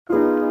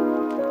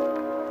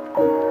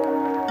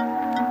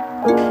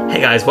Hey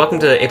guys, welcome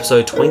to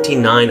episode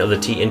 29 of the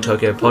Tea in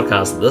Tokyo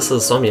podcast. This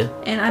is Sonia.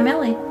 And I'm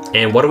Ellie.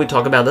 And what do we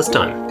talk about this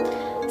time?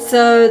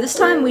 So this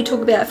time we talk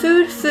about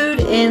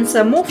food, and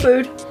some more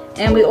food.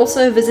 And we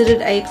also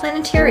visited a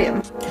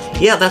planetarium.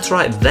 Yeah, that's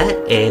right.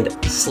 That and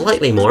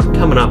slightly more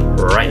coming up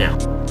right now.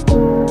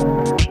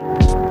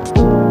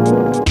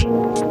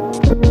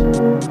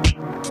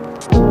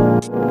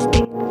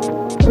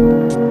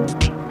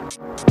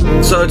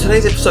 So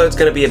today's episode is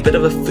going to be a bit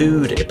of a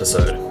foodie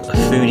episode,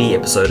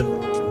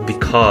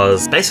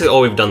 because basically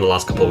all we've done the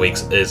last couple of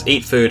weeks is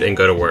eat food and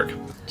go to work.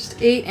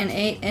 Just eat and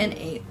eat and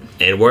eat.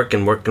 And work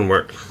and work and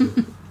work.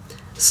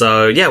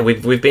 So yeah,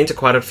 we've been to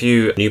quite a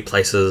few new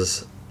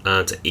places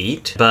to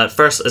eat. But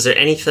first, is there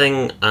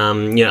anything, a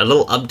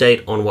little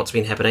update on what's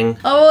been happening?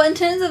 Oh, well, in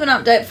terms of an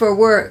update for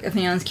work, if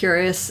anyone's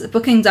curious,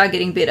 bookings are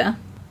getting better.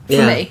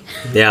 For me.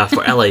 Yeah,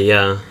 for Ellie,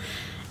 yeah.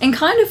 And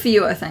kind of for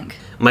you, I think.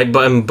 My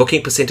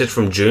booking percentage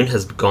from June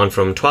has gone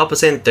from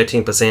 12%,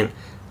 13%,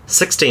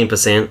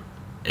 16%,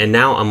 and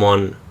now I'm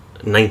on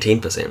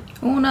 19%.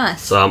 Oh,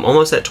 nice. So I'm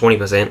almost at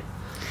 20%.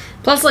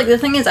 Plus, the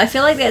thing is, I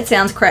feel like that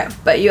sounds crap,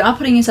 but you are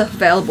putting yourself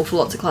available for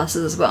lots of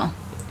classes as well.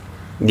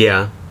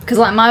 Yeah. Because,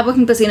 my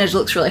booking percentage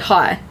looks really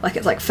high.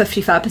 It's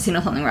 55%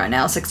 or something right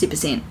now,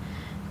 60%.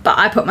 But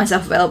I put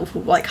myself available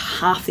for,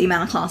 half the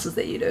amount of classes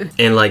that you do.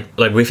 And,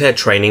 we've had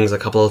trainings a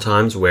couple of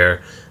times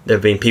where there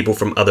have been people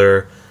from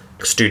other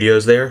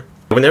studios there.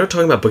 When they were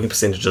talking about booking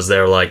percentages, they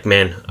were like,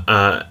 man,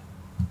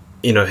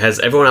 has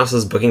everyone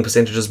else's booking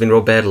percentages been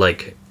real bad,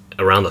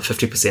 around the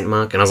 50%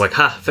 mark? And I was like,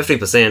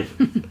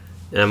 50%?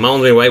 Yeah,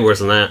 mine's been way worse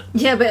than that.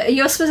 Yeah, but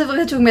you're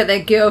specifically talking about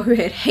that girl who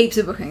had heaps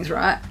of bookings,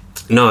 right?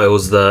 No, it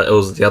was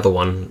the other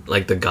one.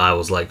 The guy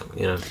was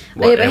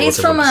but he's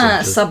from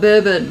a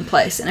suburban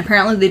place, and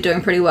apparently they're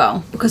doing pretty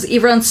well because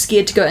everyone's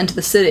scared to go into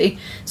the city.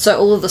 So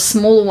all of the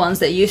smaller ones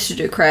that used to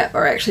do crap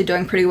are actually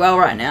doing pretty well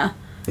right now.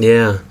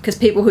 Yeah. Because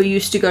people who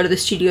used to go to the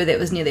studio that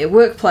was near their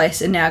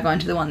workplace are now going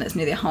to the one that's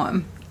near their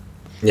home.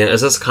 Yeah,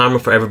 is this karma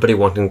for everybody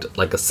wanting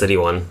a city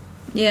one?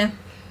 Yeah,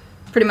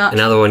 pretty much.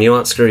 Another one, you know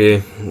what, screw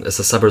you. It's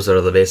the suburbs that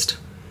are the best.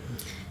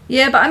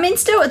 Yeah, but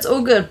still, it's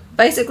all good.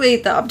 Basically,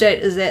 the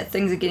update is that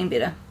things are getting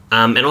better.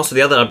 And also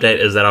the other update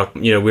is that,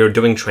 we were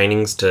doing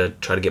trainings to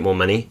try to get more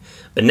money.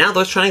 But now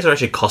those trainings are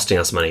actually costing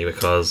us money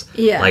because,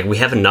 we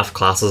have enough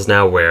classes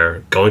now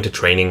where going to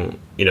training,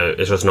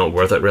 is just not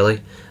worth it,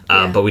 really.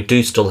 But we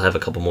do still have a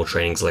couple more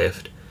trainings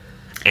left.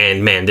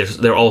 And, man,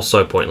 they're all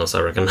so pointless, I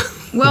reckon.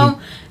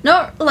 Well,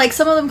 not,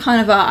 some of them kind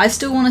of are. I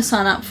still want to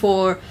sign up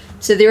for...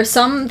 So there are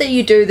some that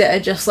you do that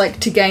are just,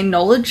 to gain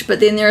knowledge, but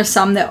then there are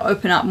some that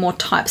open up more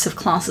types of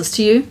classes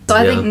to you. So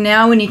I think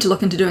now we need to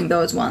look into doing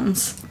those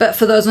ones. But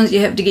for those ones, you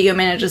have to get your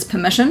manager's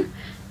permission.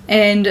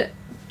 And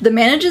the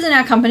managers in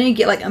our company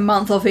get, a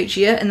month off each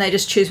year, and they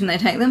just choose when they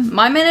take them.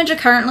 My manager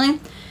currently,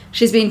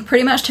 she's been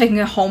pretty much taking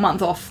her whole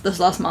month off this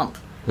last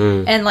month.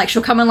 And,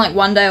 she'll come in,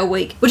 1 day a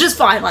week, which is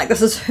fine.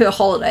 This is her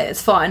holiday.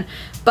 It's fine.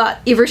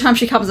 But every time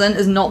she comes in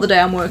is not the day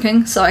I'm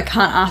working, so I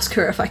can't ask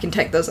her if I can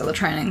take those other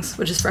trainings,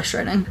 which is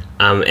frustrating.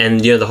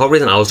 And, the whole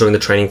reason I was doing the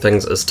training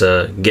things is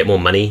to get more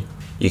money.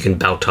 You can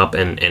belt up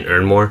and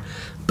earn more.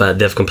 But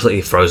they've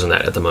completely frozen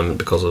that at the moment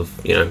because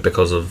of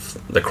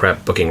the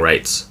crap booking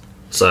rates.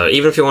 So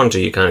even if you wanted to,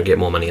 you can't get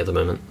more money at the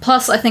moment.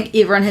 Plus, I think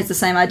everyone has the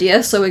same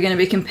idea, so we're going to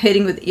be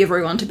competing with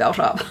everyone to belt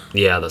up.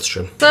 Yeah, that's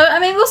true. So,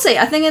 we'll see.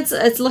 I think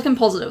it's looking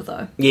positive,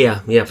 though.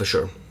 Yeah, for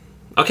sure.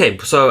 Okay,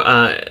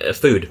 so,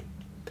 food.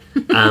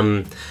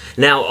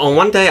 Now, on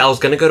one day, I was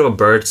going to go to a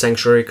bird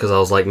sanctuary, because I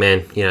was like,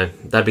 man,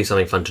 that'd be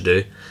something fun to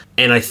do.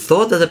 And I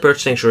thought that the bird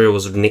sanctuary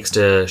was next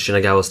to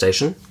Shinagawa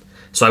Station.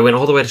 So I went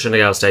all the way to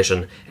Shinagawa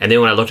Station, and then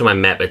when I looked at my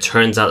map, it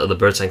turns out that the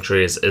bird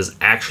sanctuary is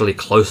actually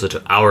closer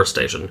to our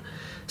station.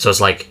 So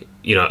it's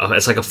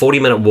it's a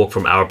 40-minute walk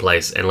from our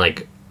place and a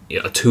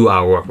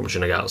 2-hour walk from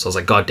Shinagawa. So I was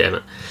like, God damn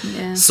it.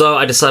 Yeah. So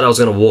I decided I was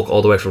going to walk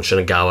all the way from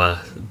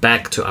Shinagawa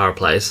back to our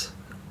place,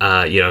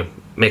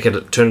 make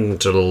it turn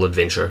into a little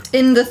adventure.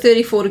 In the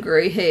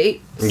 34-degree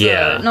heat.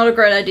 So not a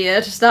great idea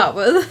to start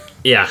with.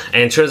 Yeah,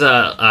 and it turns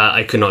out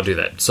I could not do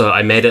that. So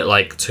I made it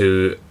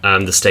to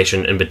the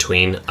station in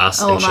between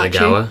us and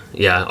Shinagawa.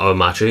 Yeah,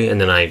 Oamachi,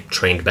 and then I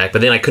trained back. But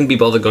then I couldn't be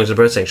bothered going to the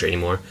bird sanctuary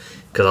anymore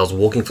because I was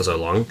walking for so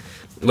long.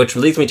 Which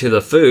leads me to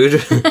the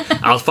food.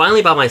 I was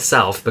finally by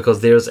myself because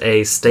there's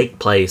a steak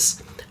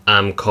place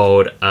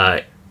called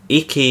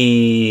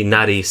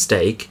Ikinari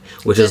Steak,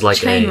 which is a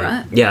chain,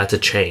 right? Yeah, it's a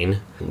chain,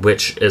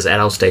 which is at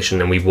our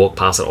station, and we walk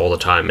past it all the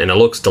time, and it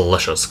looks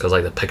delicious because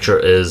the picture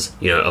is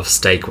of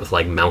steak with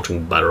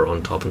melting butter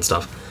on top and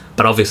stuff.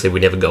 But obviously we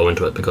never go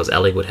into it because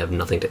Ellie would have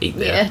nothing to eat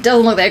there. Yeah, it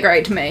doesn't look that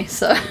great to me,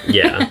 so...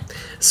 Yeah.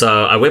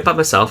 So I went by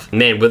myself.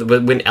 Man,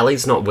 when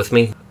Ellie's not with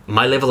me,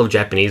 my level of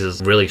Japanese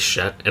is really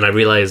shit, and I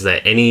realize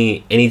that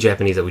any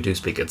Japanese that we do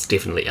speak, it's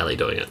definitely Ellie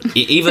doing it.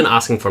 Even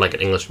asking for an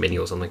English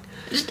menu or something.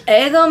 Just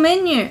Eigo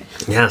menu.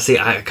 Yeah, see,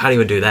 I can't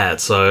even do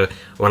that. So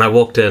when I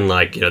walked in,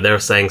 they were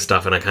saying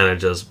stuff, and I kind of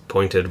just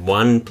pointed,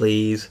 1,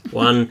 please,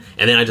 1,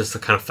 and then I just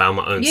kind of found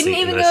my own seat. You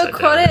didn't even go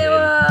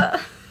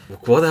korewa.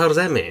 what the hell does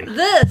that mean?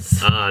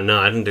 This. No,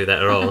 I didn't do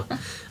that at all.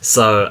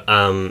 So,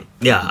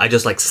 I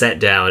just like sat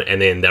down,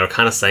 and then they were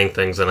kind of saying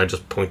things, and I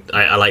just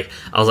I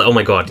was like, oh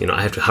my god,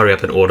 I have to hurry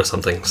up and order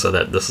something so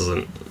that this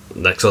isn't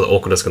like, so the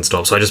awkwardness can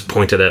stop. So I just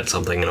pointed at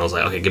something, and I was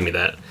like, okay, give me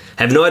that.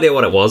 Have no idea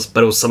what it was,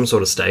 but it was some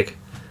sort of steak.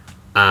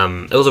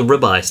 It was a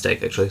ribeye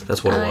steak, actually.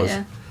 That's what it was.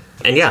 Yeah.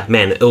 And yeah,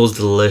 man, it was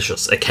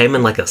delicious. It came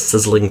in like a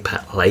sizzling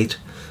plate,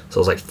 so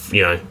it was like,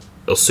 it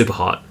was super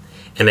hot,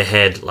 and they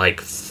had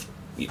like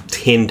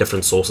 10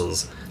 different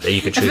sauces that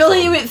you could choose I feel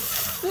like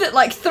from. you went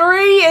like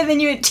 3 and then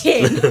you went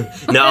 10.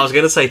 No, I was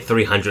gonna say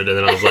 300, and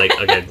then I was like,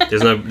 okay,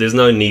 there's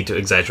no need to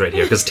exaggerate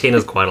here, because 10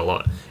 is quite a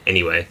lot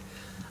anyway.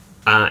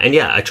 And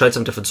yeah, I tried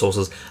some different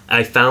sauces.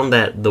 I found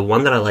that the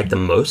one that I like the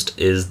most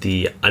is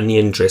the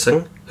onion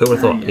dressing. Who would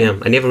have thought? Yeah,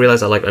 I never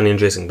realized I liked onion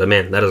dressing, but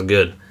man, that is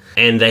good.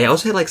 And they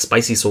also had like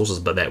spicy sauces,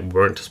 but that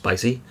weren't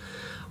spicy,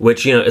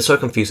 which, is so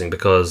confusing,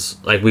 because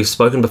like we've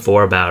spoken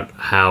before about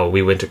how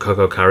we went to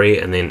Koko Curry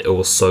and then it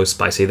was so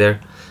spicy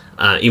there,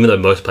 even though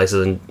most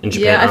places in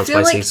Japan aren't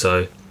spicy. Like,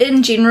 so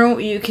in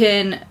general, you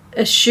can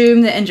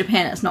assume that in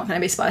Japan it's not going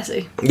to be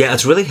spicy. Yeah,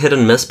 it's really hit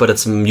and miss, but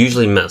it's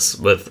usually miss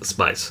with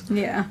spice.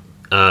 Yeah.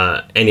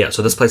 And yeah,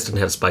 so this place didn't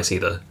have spice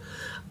either.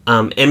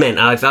 And man,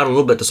 I felt a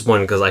little bit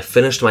disappointed because I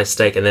finished my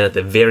steak, and then at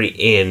the very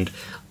end,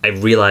 I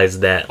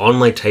realized that on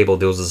my table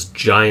there was this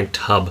giant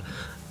tub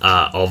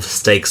of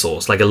steak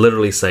sauce. Like, it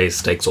literally says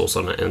steak sauce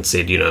on it, and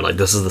said, like,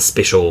 this is the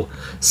special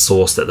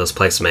sauce that this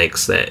place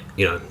makes that,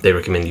 they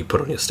recommend you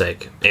put on your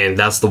steak. And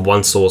that's the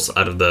one sauce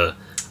out of the,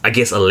 I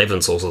guess,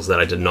 11 sauces that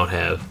I did not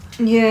have.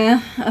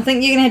 Yeah, I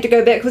think you're going to have to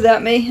go back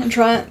without me and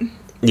try it.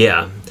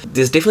 Yeah.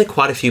 There's definitely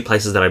quite a few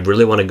places that I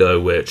really want to go,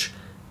 which,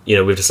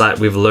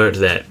 we've learned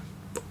that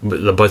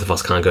the both of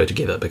us can't go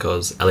together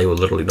because Ellie will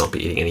literally not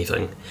be eating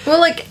anything. Well,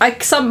 like,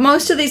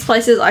 most of these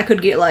places I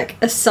could get, like,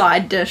 a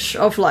side dish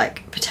of,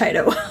 like,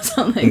 potato or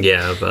something.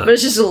 Yeah, but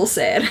it's just a little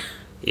sad.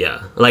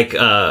 Yeah. Like,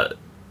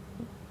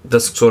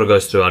 this sort of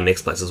goes through our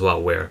next place as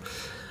well, where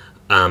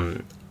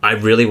I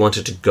really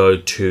wanted to go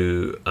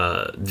to...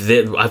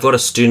 I've got a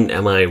student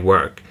at my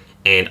work,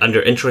 and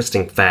under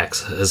interesting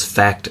facts, his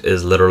fact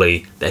is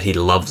literally that he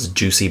loves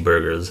juicy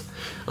burgers.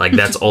 Like,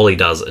 that's all he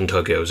does in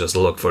Tokyo, is just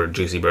look for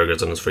juicy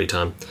burgers in his free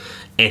time.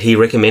 And he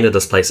recommended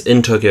this place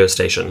in Tokyo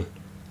Station.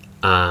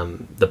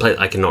 The place,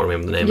 I cannot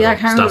remember the name. Yeah, of it.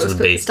 I can't Starts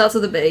remember. with a B. Starts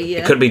with a B, yeah.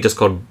 It could be just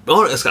called...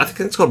 I think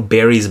it's called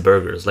Barry's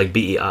Burgers, like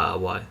Berry.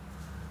 Nah,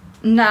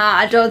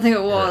 I don't think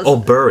it was. Oh,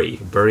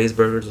 Burry's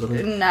Burgers or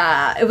something?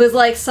 Nah, it was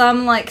like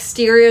some, like,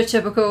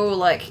 stereotypical,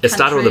 like, it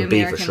started with a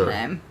B American for sure.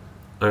 name.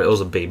 It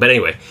was a B. But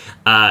anyway,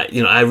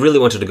 I really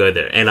wanted to go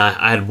there, and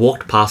I had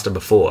walked past it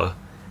before,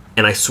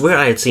 and I swear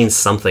I had seen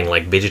something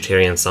like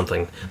vegetarian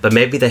something, but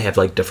maybe they have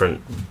like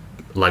different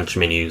lunch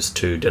menus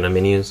to dinner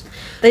menus.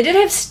 They did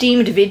have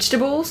steamed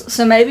vegetables,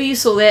 so maybe you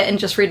saw that and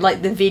just read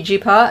like the veggie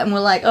part and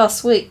were like, oh,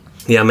 sweet.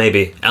 Yeah,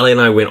 maybe. Ellie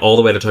and I went all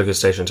the way to Tokyo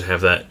Station to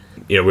have that.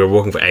 We were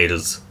walking for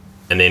ages,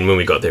 and then when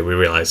we got there, we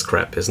realized,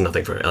 crap, there's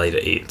nothing for Ellie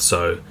to eat,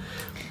 so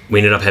we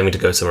ended up having to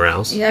go somewhere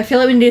else. Yeah, I feel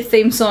like we need a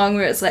theme song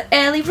where it's like,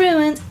 Ellie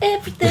ruins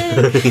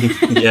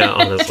everything. Yeah,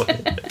 honestly.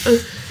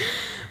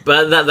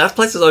 But that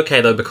place is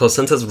okay, though, because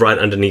since it's right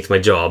underneath my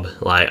job,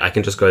 like, I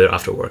can just go there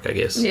after work, I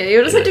guess. Yeah,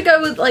 you just have to go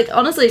with, like,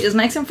 honestly, just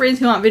make some friends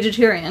who aren't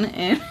vegetarian,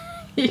 and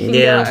you can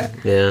go.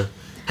 Yeah.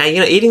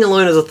 Hey, eating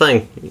alone is a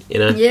thing,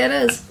 Yeah,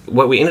 it is.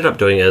 What we ended up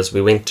doing is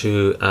we went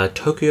to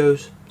Tokyo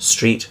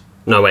Street.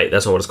 No, wait,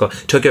 that's not what it's called.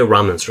 Tokyo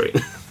Ramen Street.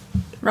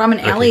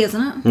 Ramen Alley,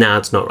 isn't it? No,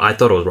 it's not. I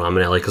thought it was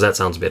Ramen Alley, because that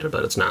sounds better,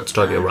 but it's not. It's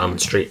Tokyo Ramen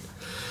Street.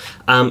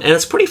 And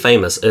it's pretty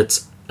famous.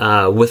 It's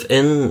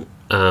within...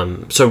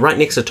 so right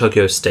next to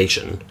Tokyo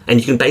Station, and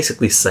you can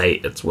basically say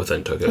it's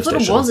within Tokyo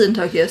Station. I thought it was in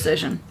Tokyo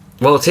Station.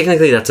 Well,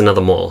 technically that's another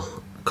mall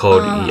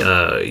called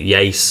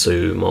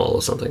Yaesu Mall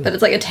or something. But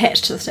it's like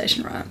attached to the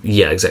station, right?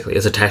 Yeah, exactly.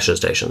 It's attached to the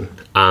station.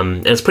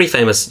 And it's pretty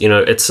famous.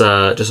 It's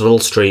just a little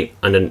street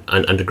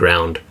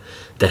underground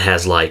that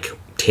has like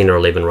 10 or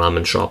 11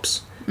 ramen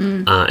shops.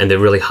 And they're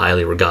really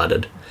highly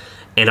regarded.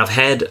 And I've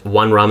had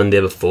one ramen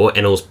there before,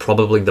 and it was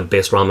probably the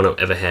best ramen I've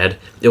ever had.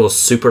 It was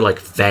super, like,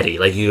 fatty.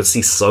 Like, you could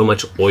see so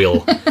much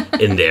oil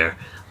in there.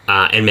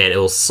 And, man, it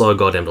was so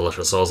goddamn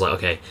delicious. So I was like,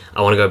 okay,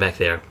 I want to go back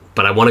there.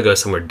 But I want to go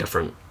somewhere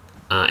different.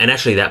 And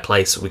actually, that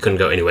place, we couldn't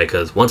go anyway,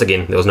 because, once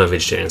again, there was no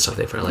vegetarian stuff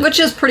there for LA. Which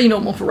is pretty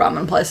normal for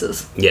ramen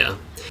places. Yeah.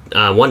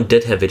 One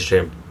did have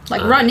vegetarian.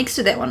 Like, right next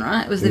to that one,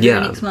 right? It was the very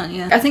next one,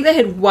 yeah. I think they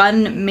had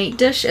one meat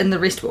dish, and the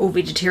rest were all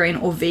vegetarian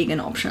or vegan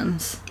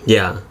options.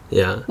 Yeah.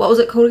 What was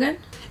it called again?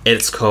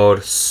 It's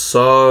called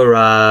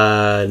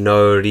Sora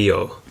no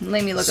Rio.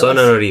 Let me look Sora at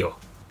no Rio.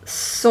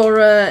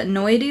 Sora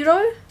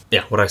Noiriro?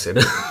 Yeah, what I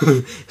said.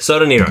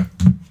 Sora Nero.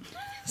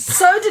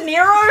 So De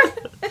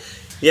Niro?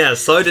 Yeah,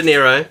 So De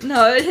Niro.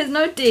 No, it has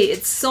no D.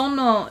 It's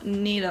Sono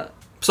Nero.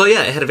 So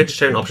yeah, it had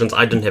vegetarian options.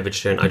 I didn't have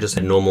vegetarian. I just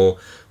had normal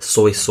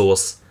soy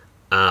sauce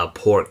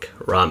pork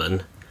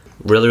ramen.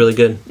 Really, really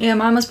good. Yeah,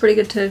 mine was pretty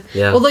good too.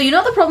 Yeah. Although,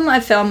 the problem I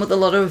found with a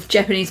lot of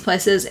Japanese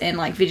places and,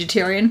 like,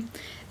 vegetarian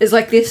is,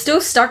 like, they're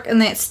still stuck in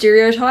that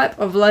stereotype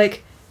of,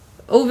 like,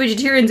 all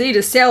vegetarians eat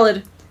is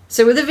salad.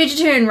 So with a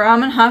vegetarian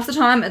ramen, half the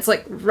time it's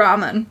like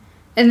ramen,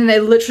 and then they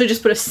literally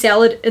just put a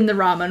salad in the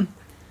ramen.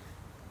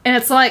 And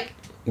it's like...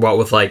 What,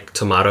 with like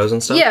tomatoes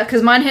and stuff? Yeah,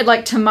 because mine had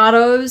like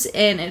tomatoes,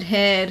 and it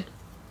had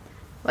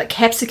like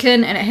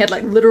capsicum, and it had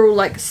like literal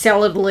like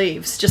salad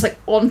leaves just like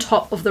on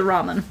top of the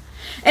ramen.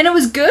 And it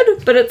was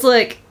good, but it's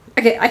like,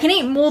 okay, I can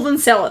eat more than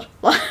salad.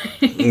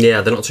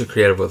 Yeah, they're not too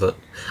creative with it.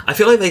 I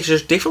feel like they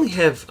should definitely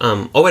have...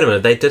 oh, wait a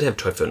minute. They did have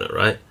tofu in it,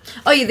 right?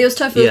 Oh, yeah, there was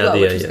tofu as well,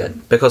 which was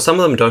good. Because some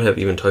of them don't have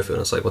even tofu,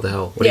 and it's like, what the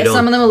hell? What are you doing?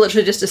 Some of them are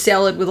literally just a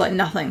salad with, like,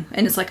 nothing.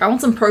 And it's like, I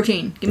want some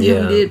protein. Give me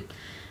something good.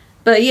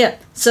 But, yeah,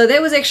 so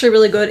that was actually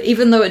really good,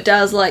 even though it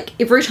does, like,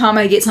 every time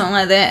I get something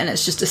like that and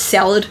it's just a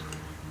salad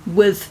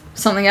with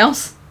something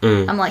else,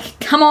 I'm like,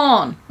 come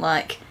on!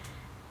 Like...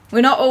 We're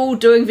not all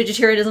doing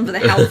vegetarianism for the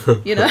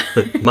health, you know?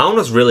 My one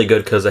was really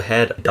good because it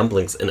had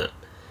dumplings in it.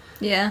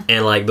 Yeah.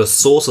 And, like, the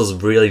sauces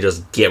really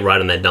just get right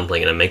in that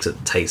dumpling, and it makes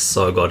it taste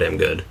so goddamn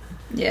good.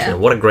 Yeah.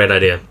 What a great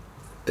idea.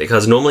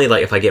 Because normally,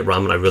 like, if I get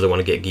ramen, I really want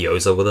to get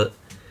gyoza with it.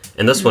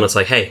 And this one, it's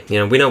like, hey, you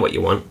know, we know what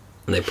you want.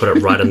 And they put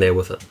it right in there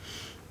with it.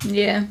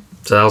 Yeah.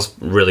 So that was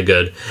really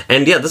good.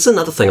 And, yeah, this is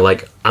another thing.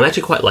 Like, I'm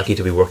actually quite lucky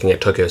to be working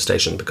at Tokyo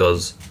Station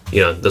because,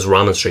 you know, there's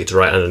ramen streets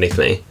right underneath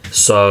me.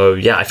 So,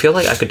 yeah, I feel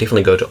like I could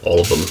definitely go to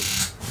all of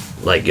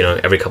them. Like, you know,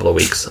 every couple of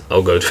weeks,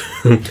 I'll go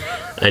to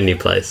a new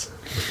place.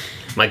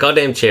 My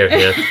goddamn chair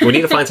here. We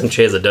need to find some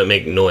chairs that don't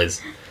make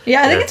noise.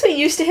 Yeah, I think it's we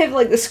used to have,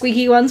 like, the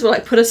squeaky ones were,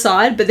 like, put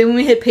aside, but then when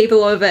we had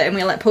people over and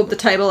we, like, pulled the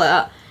table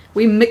out,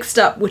 we mixed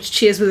up which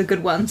chairs were the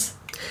good ones.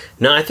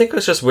 No, I think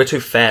it's just we're too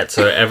fat,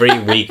 so every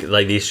week,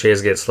 like, these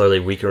chairs get slowly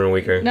weaker and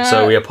weaker. No.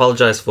 So we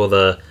apologize for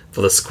the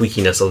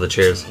squeakiness of the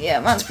chairs. Yeah,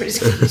 mine's pretty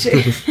squeaky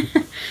too.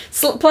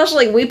 So, plus,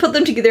 like, we put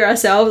them together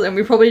ourselves, and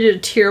we probably did a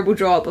terrible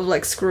job of,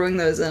 like, screwing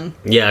those in.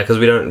 Yeah, because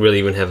we don't really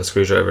even have a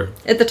screwdriver.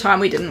 At the time,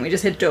 we didn't. We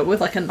just had to do it with,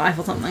 like, a knife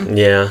or something.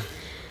 Yeah.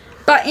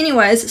 But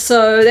anyways,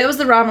 so that was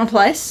the ramen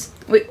place.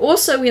 We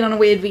also went on a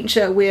wee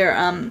adventure where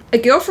a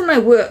girl from my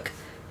work,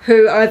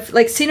 who I've,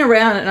 like, seen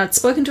around and I'd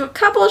spoken to a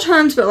couple of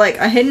times, but, like,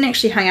 I hadn't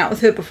actually hung out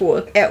with her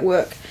before at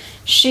work.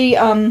 She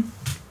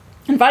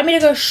invited me to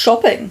go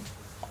shopping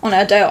on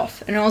our day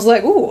off. And I was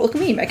like, ooh, look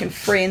at me making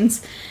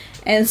friends.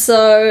 And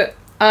so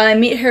I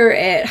met her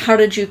at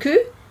Harajuku.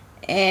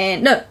 I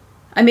met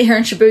her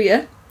in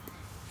Shibuya.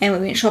 And we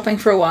went shopping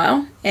for a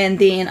while. And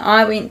then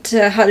I went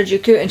to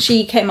Harajuku and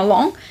she came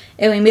along.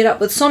 And we met up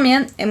with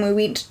Somyan and we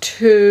went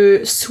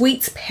to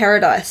Sweets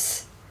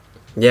Paradise.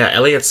 Yeah,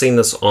 Ellie had seen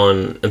this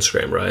on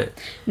Instagram, right?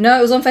 No,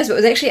 it was on Facebook. It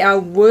was actually our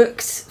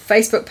work's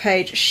Facebook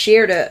page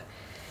shared it.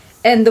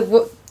 And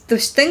the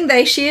thing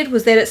they shared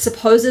was that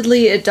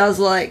it does,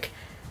 like,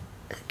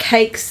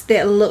 cakes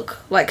that look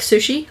like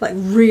sushi. Like,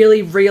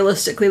 really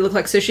realistically look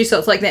like sushi. So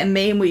it's like that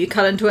meme where you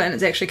cut into it and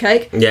it's actually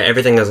cake. Yeah,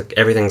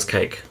 everything's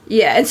cake.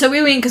 Yeah, and so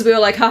we went because we were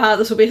like, haha,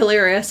 this will be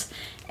hilarious.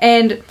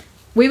 And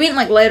we went,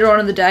 like, later on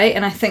in the day,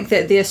 and I think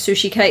that their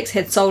sushi cakes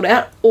had sold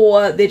out,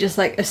 or they're just,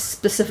 like, a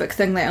specific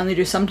thing they only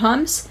do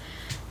sometimes.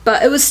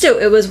 But it was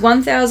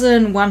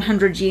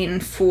 1,100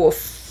 yen for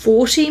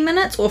 40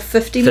 minutes or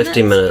 50 minutes.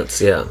 50 minutes,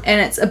 yeah.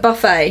 And it's a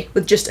buffet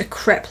with just a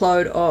crap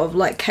load of,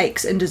 like,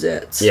 cakes and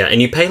desserts. Yeah, and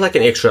you pay, like,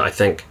 an extra, I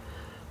think,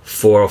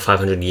 400 or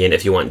 500 yen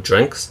if you want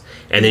drinks,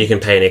 and then you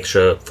can pay an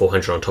extra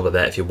 400 on top of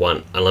that if you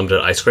want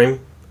unlimited ice cream.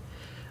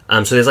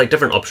 So there's, like,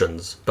 different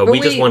options, but we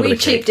just wanted a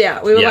cake. We cheaped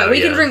out. We were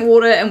we can drink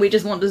water and we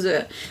just want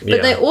dessert.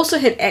 But they also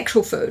had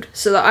actual food.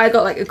 So I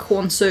got, like, a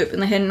corn soup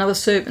and they had another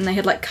soup and they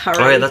had, like, curry.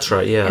 Oh, yeah, that's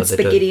right, yeah. And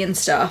spaghetti and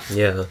stuff.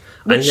 Yeah.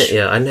 I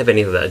didn't have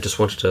any of that. I just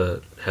wanted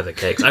to have the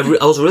cakes. I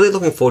was really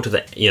looking forward to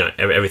the, you know,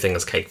 everything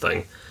is cake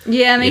thing.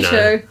 Yeah, me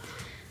too.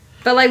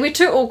 But, like, we're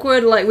too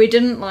awkward. Like, we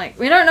don't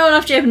know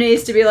enough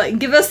Japanese to be like,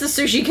 give us the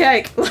sushi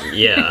cake.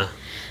 Yeah.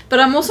 But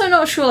I'm also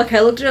not sure, like,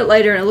 I looked at it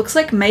later and it looks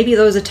like maybe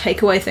those are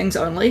takeaway things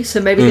only, so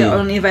maybe they're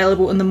only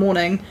available in the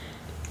morning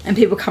and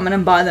people come in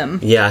and buy them.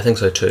 Yeah, I think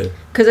so too.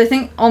 Because I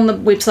think on the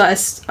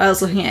website I was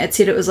looking at, it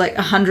said it was like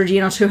 100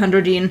 yen or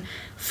 200 yen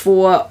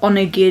for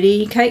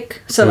onigiri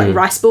cake, so like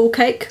rice ball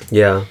cake.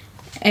 Yeah.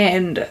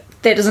 And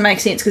that doesn't make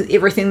sense because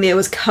everything there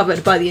was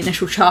covered by the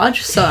initial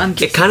charge, so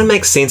It kind of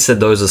makes sense that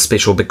those are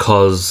special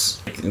because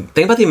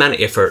think about the amount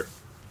of effort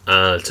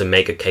to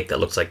make a cake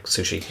that looks like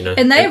sushi, you know?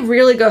 And they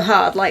really go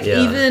hard. Like,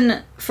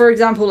 even, for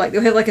example, like,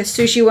 they'll have, like, a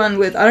sushi one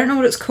with, I don't know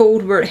what it's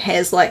called, where it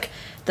has, like,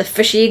 the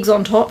fish eggs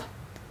on top.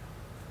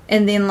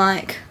 And then,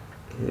 like...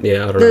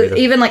 Yeah, I don't know either.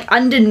 Even, like,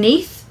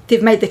 underneath,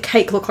 they've made the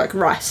cake look like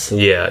rice.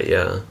 Yeah,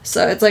 yeah.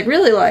 So it's, like,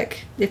 really,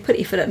 like, they've put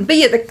effort in. But,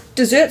 yeah, the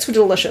desserts were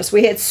delicious.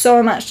 We had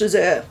so much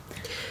dessert.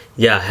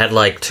 Yeah, had,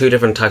 like, 2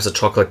 different types of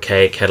chocolate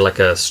cake, had, like,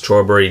 a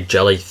strawberry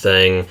jelly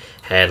thing,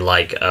 had,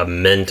 like, a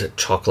mint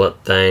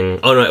chocolate thing.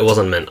 Oh, no, it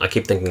wasn't mint. I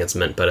keep thinking it's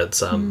mint, but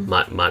it's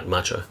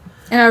matcha.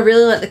 And I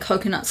really like the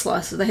coconut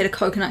slices. They had a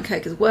coconut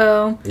cake as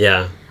well.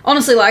 Yeah.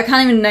 Honestly, like, I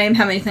can't even name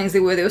how many things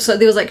there were. There was,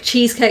 like,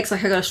 cheesecakes.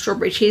 Like, I got a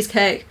strawberry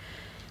cheesecake.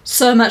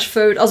 So much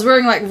food. I was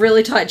wearing, like,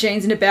 really tight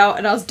jeans and a belt,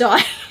 and I was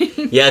dying.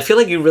 Yeah, I feel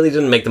like you really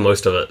didn't make the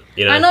most of it,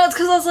 you know? I know, it's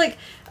because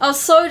I was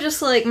so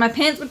just, like, my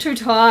pants were too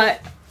tight.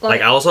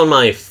 Like, I was on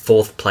my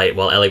 4th plate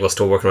while Ellie was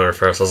still working on her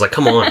first. I was like,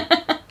 come on,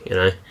 you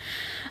know?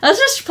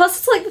 Plus,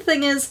 it's like, the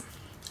thing is,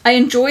 I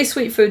enjoy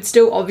sweet food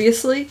still,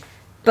 obviously,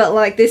 but,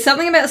 like, there's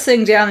something about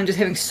sitting down and just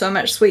having so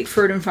much sweet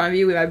fruit in front of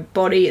you where my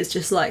body is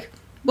just like,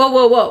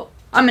 whoa,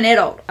 I'm an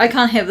adult. I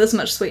can't have this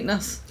much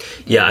sweetness.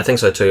 Yeah, I think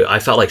so too. I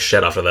felt like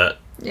shit after that.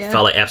 Yeah.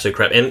 Felt like absolute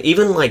crap. And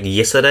even, like,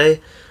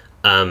 yesterday,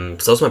 so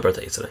it was my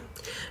birthday yesterday,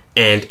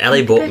 and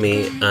Ellie bought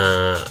me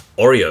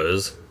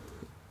Oreos.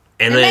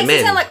 And it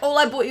makes it sound like all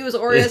I bought you was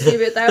Oreos for your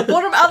birthday. I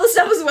bought him other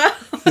stuff as well.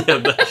 Yeah,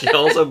 but she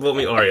also bought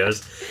me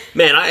Oreos.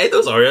 Man, I ate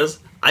those Oreos.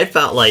 I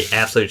felt like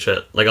absolute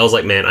shit. Like, I was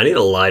like, man, I need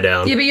to lie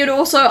down. Yeah,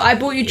 but I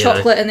bought you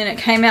chocolate, and then it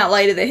came out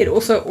later that he'd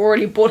also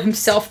already bought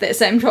himself that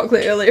same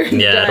chocolate earlier in the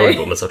day. Yeah, I'd already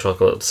bought myself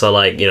chocolate. So,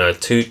 like, you know,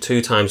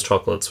 two times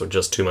chocolates were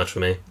just too much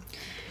for me.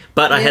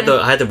 But I had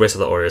the rest of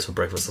the Oreos for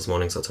breakfast this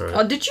morning, so it's alright.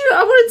 Oh, did you?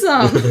 I wanted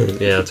some.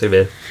 Yeah, too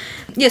bad.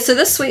 Yeah, so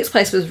this sweets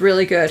place was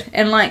really good.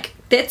 And, like,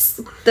 that's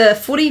the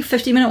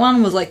 50 minute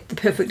one was, like, the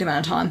perfect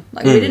amount of time.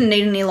 Like, we didn't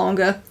need any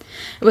longer.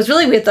 It was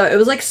really weird, though. It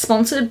was, like,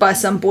 sponsored by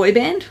some boy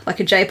band, like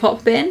a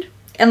J-pop band.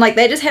 And, like,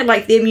 they just had,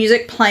 like, their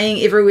music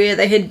playing everywhere.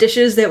 They had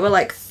dishes that were,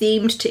 like,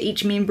 themed to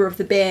each member of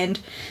the band.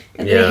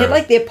 And they had,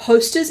 like, their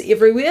posters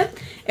everywhere.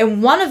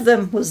 And one of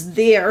them was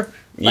there,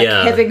 like,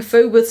 having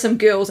food with some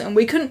girls. And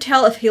we couldn't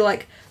tell if he,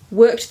 like,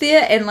 worked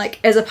there. And, like,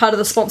 as a part of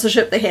the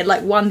sponsorship, they had,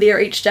 like, one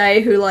there each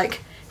day who, like,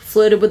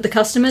 flirted with the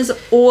customers.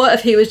 Or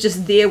if he was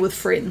just there with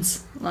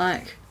friends.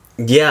 Like...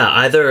 Yeah,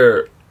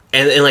 either...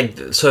 And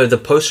like, so the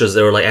posters,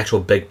 they were, like, actual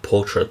big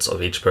portraits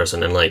of each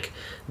person. And, like...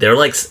 There were,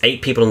 like,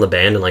 8 people in the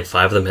band, and, like,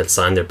 5 of them had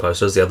signed their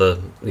posters.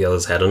 The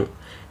others hadn't.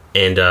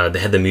 And they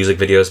had the music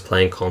videos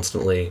playing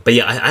constantly. But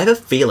yeah, I have a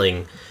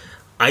feeling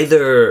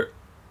either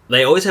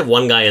they always have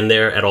one guy in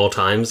there at all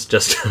times,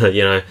 just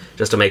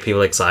just to make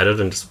people excited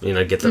and just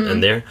get them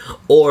in there.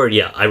 Or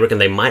yeah, I reckon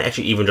they might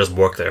actually even just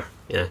work there.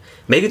 Yeah,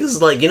 maybe this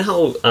is like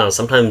how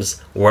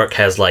sometimes work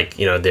has like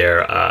their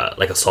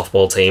like a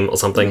softball team or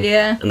something.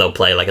 Yeah, and they'll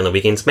play like in the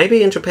weekends.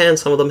 Maybe in Japan,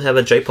 some of them have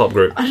a J-pop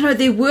group. I don't know.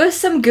 There were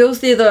some girls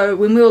there though.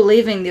 When we were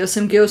leaving, there were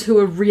some girls who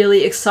were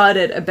really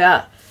excited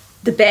about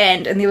the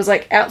band, and there was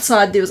like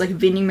outside there was like a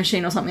vending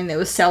machine or something that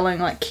was selling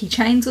like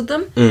keychains with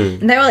them,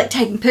 and they were like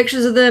taking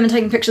pictures of them and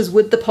taking pictures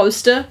with the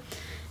poster.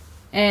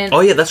 And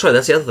oh yeah, that's right.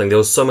 That's the other thing. There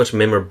was so much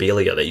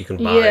memorabilia that you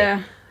can buy.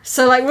 Yeah.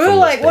 So like we were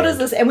like, what is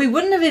this? And we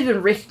wouldn't have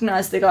even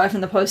recognised the guy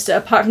from the poster,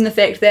 apart from the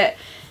fact that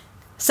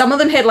some of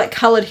them had like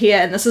coloured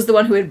hair, and this is the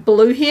one who had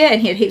blue hair and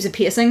he had heaps of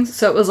piercings.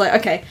 So it was like,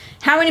 okay,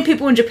 how many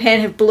people in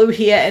Japan have blue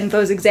hair and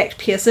those exact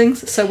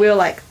piercings? So we were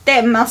like,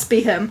 that must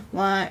be him.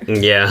 Like,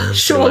 yeah,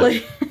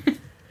 surely.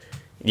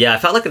 Yeah, I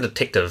felt like a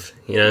detective,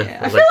 Yeah,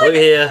 I was like, blue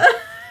hair,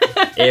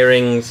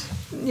 earrings.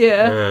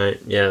 Yeah. Alright,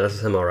 yeah, that's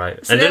him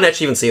alright. So I didn't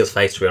actually even see his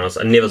face, to be honest.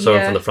 I never saw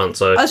him from the front,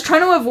 so... I was trying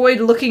to avoid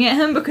looking at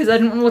him because I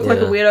didn't want to look like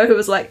a weirdo who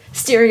was, like,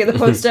 staring at the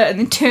poster and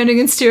then turning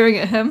and staring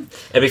at him.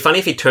 It'd be funny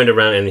if he turned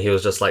around and he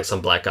was just, like,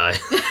 some black guy.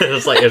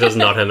 It's like, it's just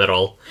not him at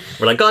all.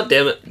 We're like, God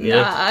damn it.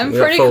 I'm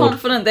pretty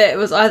confident that it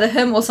was either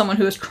him or someone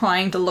who was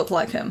trying to look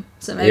like him.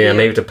 So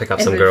maybe to pick up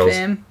some girls.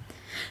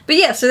 But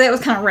yeah, so that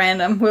was kind of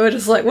random. We were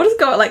just like, what is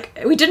going on?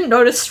 Like, we didn't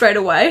notice straight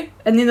away.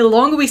 And then the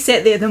longer we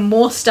sat there, the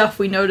more stuff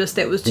we noticed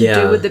that was to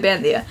do with the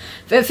band there.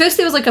 But at first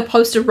there was like a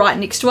poster right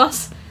next to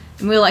us.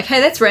 And we were like, hey,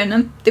 that's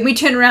random. Then we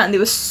turned around and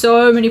there were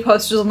so many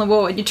posters on the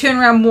wall. And you turn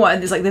around more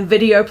and there's like the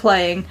video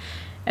playing.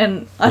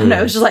 And I don't know,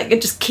 it was just like,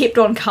 it just kept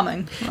on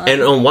coming. Like,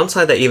 and on one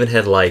side they even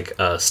had like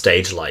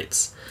stage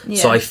lights. Yeah.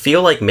 So I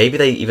feel like maybe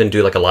they even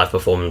do like a live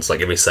performance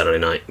like every Saturday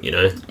night,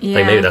 Yeah.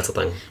 Like maybe that's a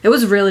thing. It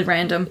was really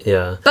random.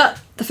 Yeah.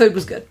 But the food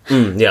was good.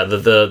 Yeah,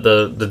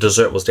 the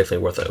dessert was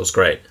definitely worth it. It was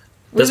great.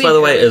 This, by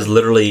the way, is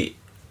literally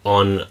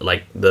on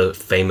like the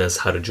famous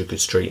Harajuku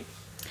Street.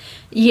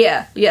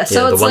 Yeah.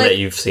 So the it's one like, that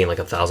you've seen like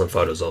 1,000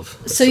 photos of.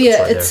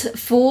 It's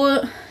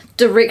 4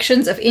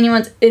 directions. If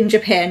anyone's in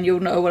Japan,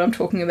 you'll know what I'm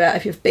talking about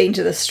if you've been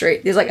to this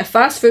street. There's like a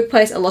fast food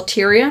place, a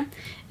lotteria,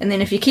 and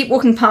then if you keep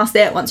walking past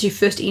that, once you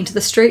first enter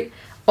the street,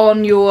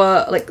 on your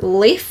like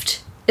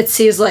left it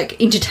says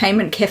like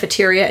entertainment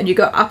cafeteria, and you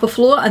go up a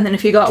floor, and then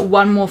if you go up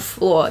one more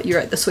floor you're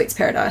at the Sweets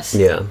Paradise.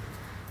 Yeah.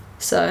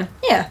 So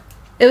yeah,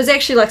 it was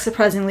actually like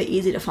surprisingly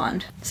easy to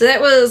find. So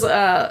that was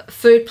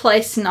food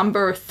place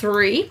number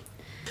 3.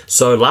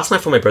 So last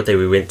night for my birthday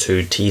we went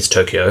to Tease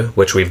Tokyo,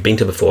 which we've been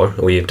to before,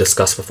 we've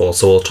discussed before,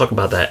 so we'll talk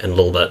about that in a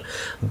little bit.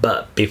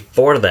 But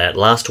before that,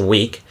 last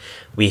week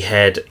we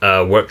had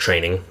work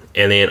training.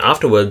 And then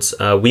afterwards,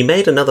 we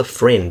made another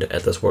friend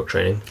at this work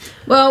training.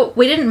 Well,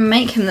 we didn't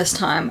make him this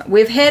time.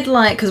 We've had,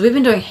 like, because we've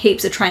been doing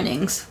heaps of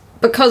trainings.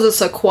 Because it's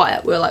so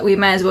quiet, we're like, we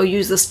may as well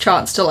use this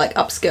chance to, like,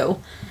 upskill.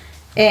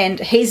 And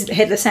he's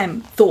had the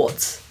same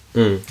thoughts.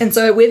 And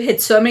so we've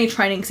had so many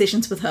training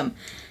sessions with him.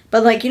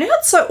 But, like, you know how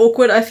it's so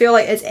awkward, I feel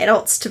like, as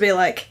adults to be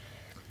like,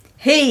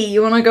 hey,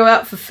 you want to go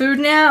out for food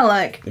now?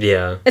 Like,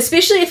 yeah.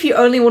 Especially if you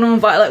only want to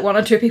invite, like, 1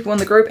 or 2 people in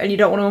the group and you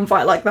don't want to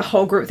invite, like, the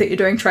whole group that you're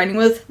doing training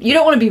with. You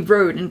don't want to be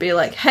rude and be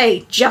like,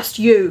 hey, just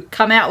you,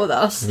 come out with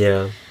us.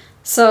 Yeah.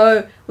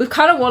 So we've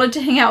kind of wanted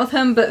to hang out with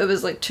him, but it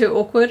was, like, too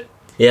awkward.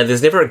 Yeah,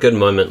 there's never a good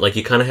moment. Like,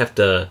 you kind of have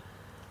to...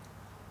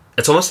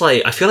 It's almost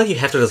like... I feel like you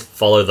have to just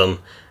follow them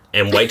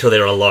and wait till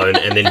they're alone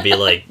and then be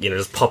like,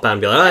 just pop out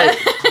and be like,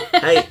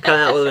 hey, come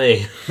out with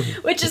me.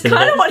 Which is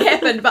kind of what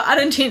happened, but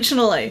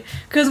unintentionally.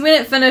 Because when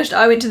it finished,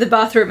 I went to the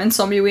bathroom and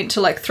Somya went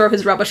to, throw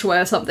his rubbish away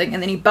or something,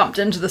 and then he bumped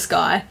into this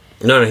guy.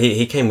 No,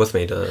 he came with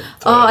me to...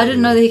 I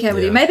didn't know that he came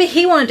with you. Maybe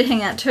he wanted to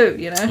hang out too,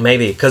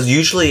 Maybe, because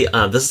usually,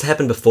 this has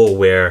happened before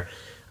where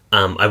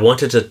I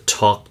wanted to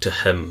talk to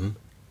him.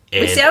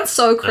 And, it sounds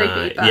so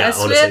creepy, but I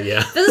swear, honestly,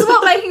 yeah. This is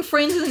what making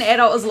friends with an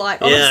adult is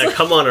like, honestly. Yeah,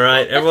 come on,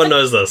 alright? Everyone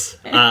knows this.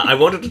 I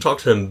wanted to talk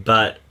to him,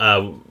 but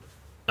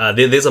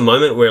there's a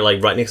moment where,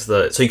 right next to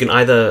the... So you can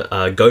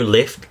either go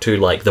left to,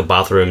 the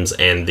bathrooms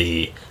and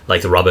the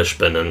rubbish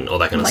bin and all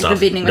that kind of stuff.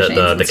 The vending machines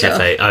the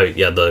cafe. Stuff. Oh,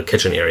 yeah, the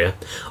kitchen area.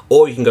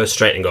 Or you can go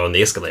straight and go on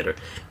the escalator.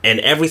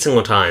 And every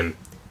single time...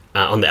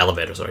 on the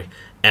elevator, sorry.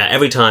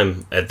 Every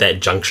time at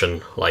that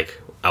junction,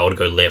 I would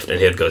go left and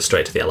he'd go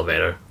straight to the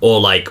elevator.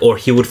 Or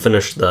he would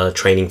finish the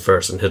training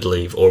first and he'd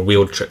leave. Or we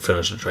would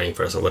finish the training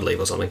first and would leave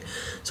or something.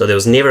 So there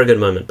was never a good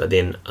moment, but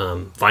then,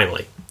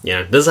 finally...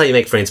 this is how you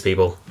make friends,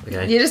 people.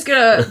 Okay. You just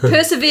gotta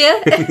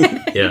persevere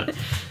Yeah.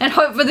 and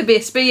hope for the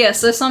best. But yeah,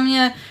 so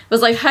Somya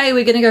was like, hey,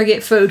 we're gonna go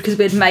get food because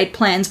we'd made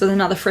plans with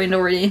another friend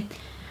already.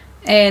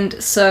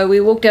 And so we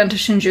walked down to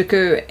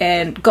Shinjuku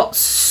and got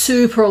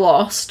super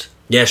lost.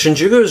 Yeah,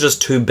 Shinjuku is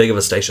just too big of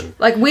a station.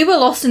 We were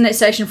lost in that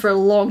station for a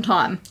long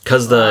time.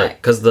 Because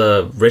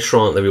the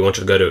restaurant that we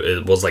wanted to go to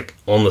it was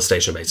on the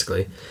station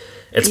basically.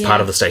 It's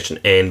part of the station,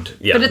 and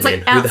but it's who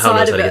the hell knows outside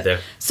how of to get it. there?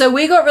 So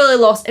we got really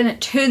lost, and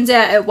it turns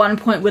out at one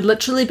point we'd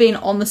literally been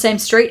on the same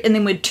street, and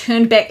then we'd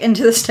turned back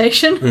into the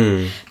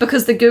station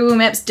because the Google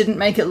Maps didn't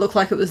make it look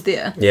like it was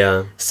there.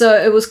 Yeah. So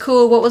it was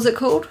cool. What was it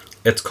called?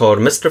 It's called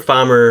Mr.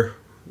 Farmer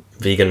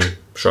Vegan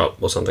Shop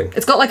or something.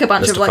 It's got a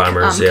bunch of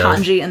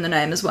kanji in the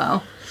name as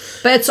well.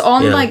 But it's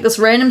on this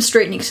random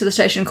street next to the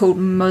station called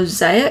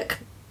Mosaic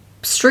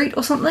Street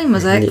or something.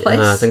 Mosaic Place.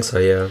 I think so.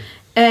 Yeah.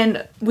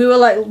 And we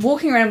were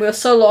walking around, we were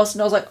so lost,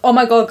 and I was like, oh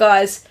my god,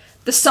 guys,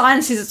 the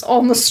sign says it's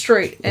on the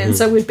street. And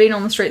so we'd been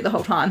on the street the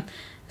whole time.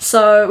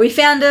 So we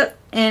found it,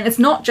 and it's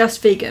not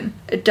just vegan.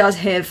 It does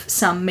have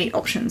some meat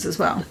options as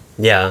well.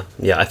 Yeah.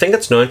 I think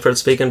it's known for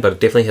its vegan, but it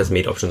definitely has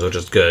meat options, which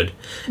is good.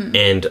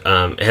 And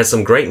it has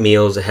some great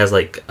meals. It has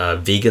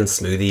vegan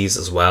smoothies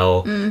as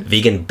well,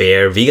 vegan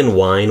beer, vegan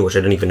wine, which I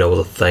didn't even know was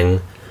a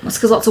thing. It's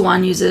because lots of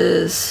wine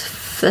uses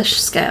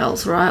fish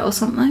scales, right, or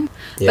something.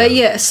 Yeah. But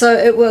yeah, so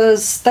it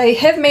was, they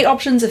have meat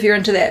options if you're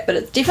into that, but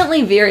it's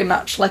definitely very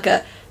much like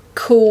a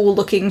cool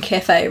looking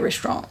cafe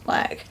restaurant.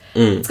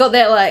 It's got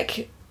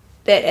that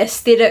that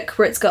aesthetic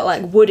where it's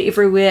got wood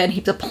everywhere and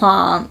heaps of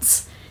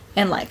plants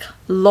and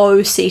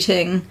low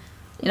seating,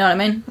 you know what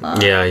I mean?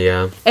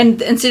 Yeah.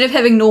 And instead of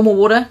having normal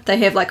water, they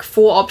have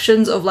 4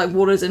 options of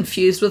waters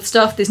infused with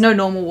stuff. There's no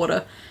normal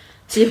water,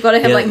 so you've got to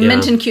have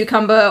mint and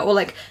cucumber,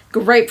 or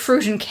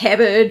grapefruit and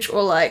cabbage,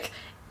 or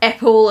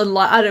apple and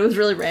I don't know, it was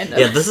really random.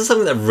 Yeah, this is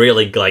something that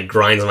really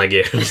grinds my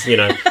gears.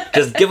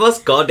 Just give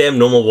us goddamn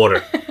normal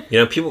water.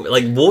 People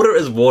water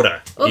is water.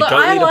 Although you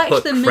don't I need to liked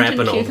put the mint crap and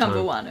in it all the cucumber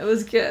time. one. It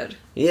was good.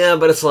 Yeah,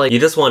 but it's you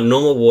just want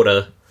normal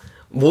water.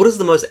 Water's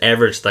the most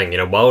average thing.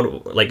 Why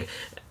would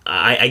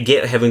I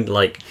get having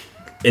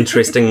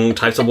interesting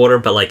types of water,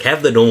 but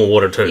have the normal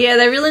water too. Yeah,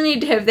 they really need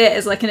to have that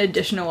as an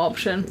additional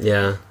option.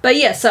 Yeah. But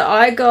yeah, so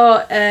I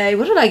got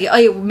what did I get? Oh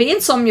yeah, me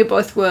and Somya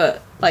both were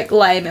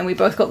lame, and we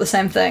both got the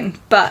same thing,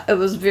 but it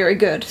was very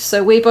good.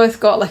 So we both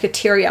got a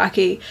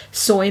teriyaki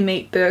soy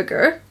meat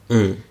burger,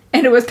 and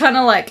it was kind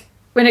of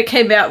when it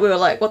came out, we were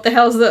like, what the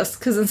hell is this?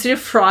 Because instead of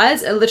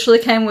fries, it literally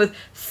came with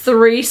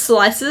 3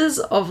 slices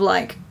of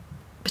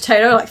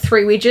potato,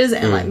 3 wedges,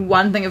 and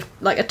one thing of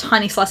a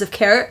tiny slice of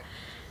carrot.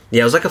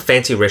 Yeah, it was a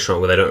fancy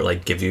restaurant where they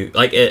don't give you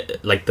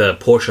the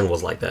portion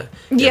was like that.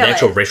 Yeah, the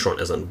actual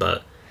restaurant isn't,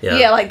 but yeah.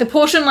 Yeah, the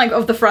portion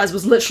of the fries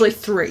was literally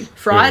 3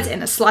 fries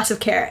and a slice of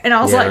carrot, and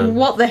I was like,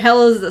 what the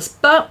hell is this?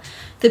 But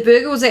the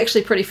burger was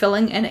actually pretty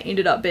filling, and it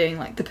ended up being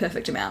the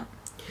perfect amount.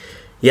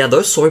 Yeah,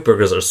 those soy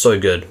burgers are so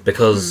good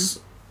because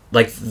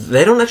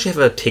they don't actually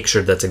have a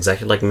texture that's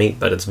exactly like meat,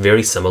 but it's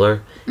very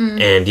similar,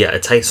 and yeah,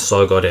 it tastes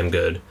so goddamn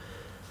good.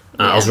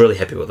 I was really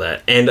happy with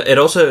that, and it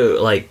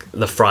also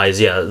the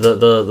fries. Yeah,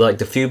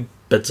 the few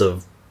bits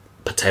of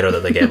potato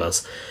that they gave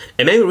us,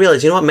 it made me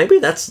realize, maybe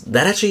that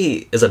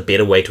actually is a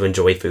better way to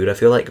enjoy food. I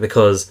feel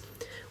because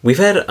we've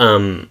had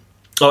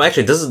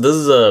actually this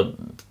is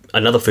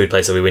another food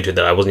place that we went to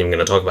that I wasn't even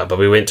going to talk about, but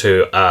we went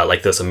to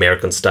this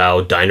American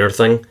style diner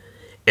thing,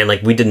 and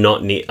we did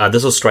not need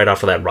this was straight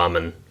after that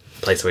ramen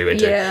place that we went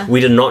to. We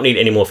did not need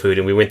any more food,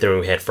 and we went there and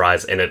we had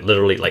fries, and it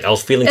literally I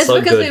was feeling so good.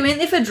 It's because we went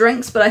there for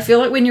drinks, but I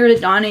feel when you're at a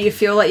diner, you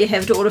feel you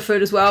have to order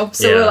food as well.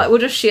 So we're we'll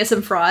just share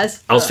some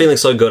fries. I was feeling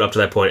so good up to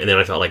that point, and then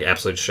I felt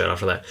absolute shit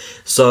after that.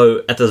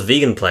 So at this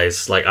vegan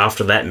place,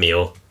 after that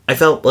meal, I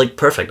felt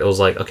perfect. I was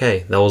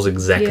okay, that was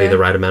exactly the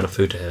right amount of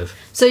food to have.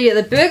 So yeah,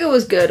 the burger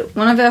was good.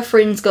 One of our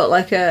friends got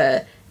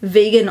a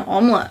vegan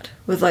omelette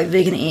with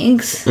vegan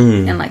eggs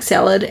and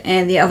salad,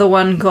 and the other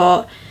one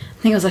got,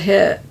 I think it was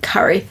a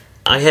curry.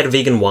 I had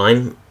vegan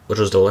wine, which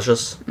was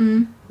delicious.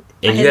 And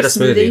you had a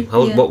smoothie.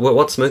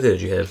 What smoothie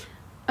did you have?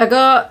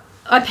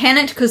 I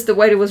panicked because the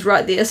waiter was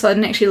right there, so I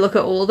didn't actually look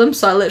at all of them.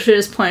 So I literally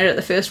just pointed at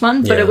the first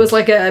one, but it was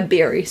like a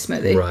berry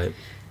smoothie, Right?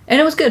 And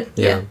it was good.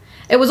 Yeah.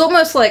 It was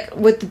almost like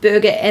with the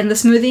burger and the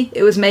smoothie,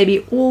 it was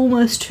maybe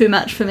almost too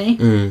much for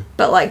me,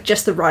 but like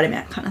just the right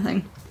amount kind of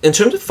thing. In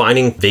terms of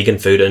finding vegan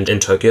food in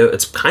Tokyo,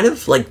 it's kind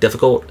of like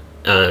difficult,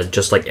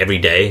 just like every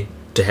day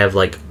to have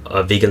like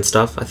vegan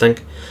stuff, I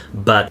think.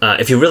 But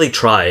if you really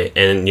try,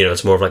 and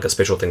it's more of like a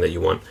special thing that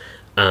you want,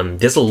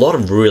 there's a lot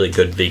of really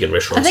good vegan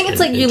restaurants. I think it's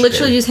like you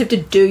literally just have to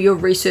do your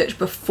research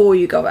before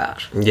you go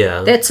out.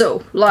 Yeah. That's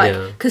all. Like,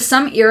 because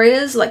some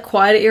areas, like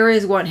quieter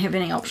areas, won't have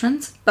any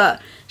options.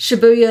 But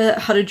Shibuya,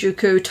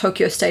 Harajuku,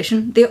 Tokyo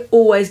Station, they're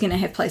always going to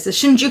have places.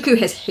 Shinjuku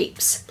has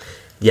heaps.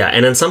 Yeah,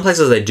 and in some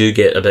places they do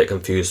get a bit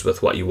confused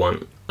with what you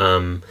want.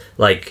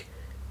 Like,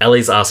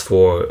 Ellie's asked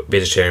for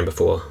vegetarian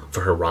before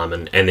for her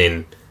ramen, and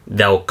then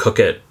they'll cook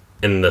it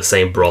in the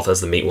same broth as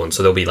the meat one,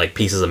 so there'll be like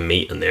pieces of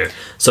meat in there.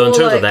 So in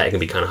terms of that, it can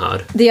be kind of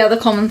hard. The other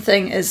common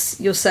thing is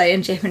you'll say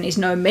in Japanese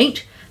no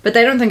meat, but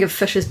they don't think of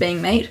fish as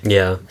being meat.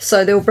 Yeah.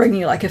 So they'll bring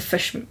you like a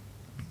fish meal.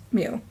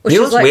 You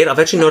know what's weird? I've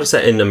actually noticed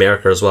that in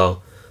America as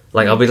well.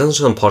 Like I'll be listening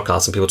to some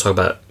podcasts and people talk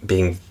about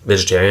being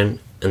vegetarian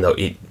and they'll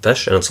eat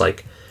fish, and it's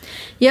like...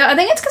 Yeah, I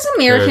think it's because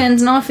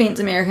Americans, no offense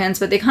Americans,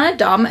 but they're kind of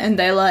dumb and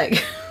they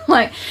like...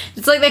 Like,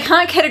 it's like they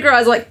can't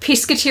categorize like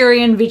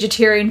pescatarian,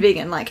 vegetarian,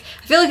 vegan. Like,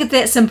 I feel like it's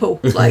that simple.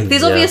 Like,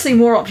 there's obviously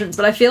more options,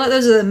 but I feel like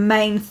those are the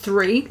main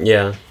three.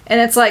 Yeah.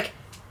 And it's like,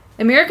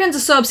 Americans are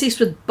so obsessed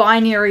with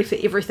binary for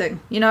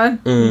everything,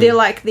 They're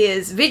like,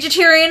 there's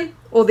vegetarian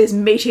or there's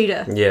meat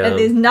eater. Yeah. And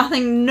there's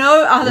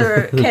no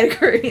other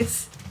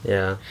categories.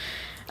 Yeah.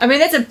 I mean,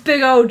 that's a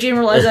big old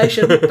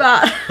generalization,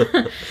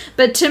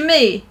 but to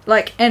me,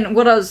 like, and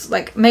what I was,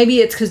 like, maybe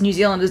it's because New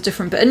Zealand is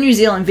different, but in New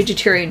Zealand,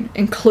 vegetarian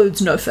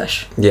includes no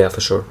fish. Yeah, for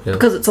sure. Yeah.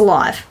 Because it's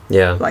alive.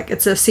 Yeah. Like,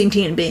 it's a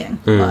sentient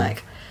being.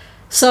 Like,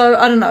 so,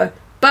 I don't know.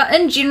 But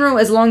in general,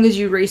 as long as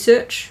you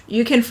research,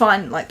 you can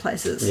find, like,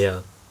 places.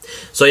 Yeah.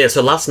 So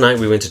last night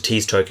we went to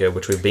Teas Tokyo,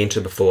 which we've been to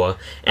before,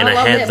 and I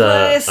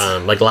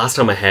had like last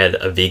time I had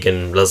a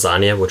vegan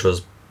lasagna, which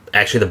was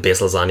actually the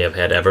best lasagna I've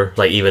had ever,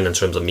 like even in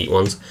terms of meat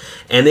ones.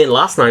 And then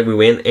last night we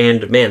went,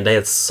 and man, they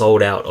had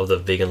sold out of the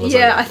vegan lasagna.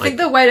 Yeah, I think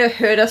the waiter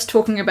heard us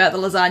talking about the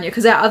lasagna,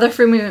 because our other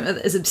friend we went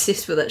with is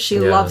obsessed with it. She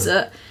loves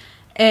it.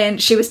 And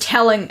she was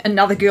telling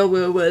another girl we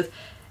were with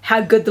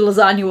how good the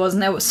lasagna was,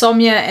 and they were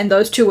Somya and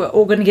those two were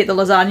all going to get the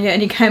lasagna,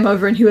 and he came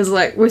over and he was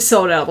like, we're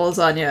sold out of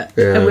lasagna.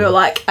 Yeah. And we were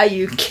like, are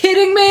you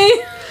kidding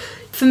me?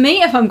 For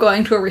me, if I'm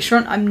going to a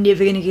restaurant, I'm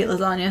never going to get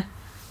lasagna.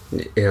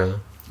 Yeah.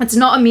 It's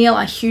not a meal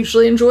I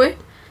hugely enjoy.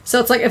 So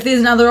it's like, if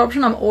there's another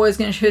option, I'm always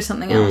going to choose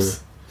something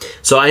else.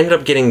 So I ended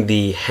up getting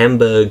the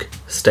Hamburg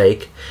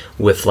steak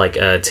with like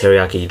a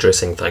teriyaki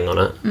dressing thing on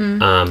it.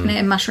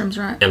 And mushrooms,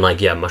 right? And like,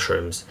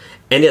 mushrooms.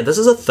 And this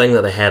is a thing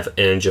that they have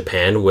in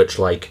Japan, which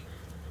like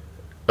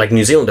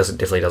New Zealand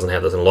definitely doesn't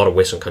have this, and a lot of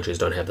Western countries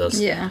don't have this.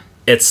 Yeah.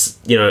 It's,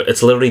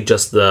 it's literally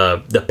just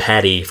the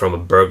patty from a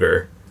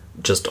burger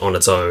just on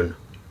its own.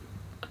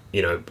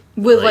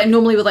 With like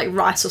normally with like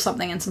rice or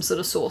something and some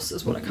sort of sauce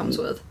is what it comes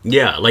with.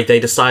 Yeah, like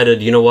they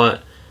decided, you know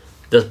what?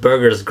 This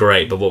burger is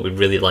great, but what we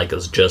really like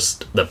is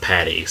just the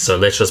patty. So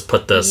let's just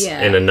put this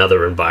in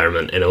another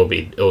environment, and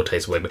it'll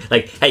taste way better.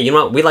 Like, hey, you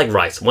know what? We like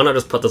rice. Why not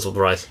just put this with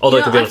rice?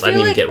 Although to be honest, I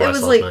didn't even get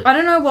rice last night. I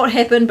don't know what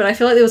happened, but I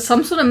feel like there was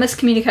some sort of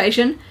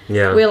miscommunication.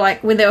 Yeah. Where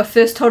like when they were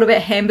first told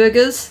about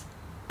hamburgers,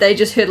 they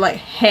just heard like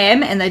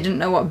ham and they didn't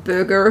know what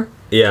burger.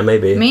 Yeah,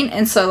 maybe. meant,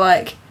 and so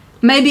like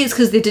maybe it's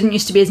because there didn't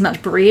used to be as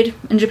much bread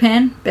in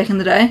Japan back in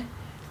the day,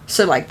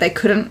 so like they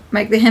couldn't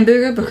make the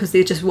hamburger because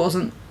there just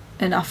wasn't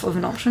enough of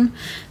an option.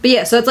 But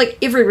yeah, so it's like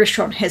every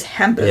restaurant has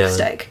hamburger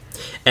steak.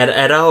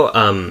 At our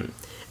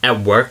at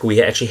work,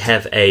 we actually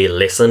have a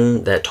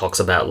lesson that talks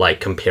about like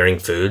comparing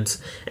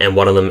foods, and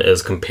one of them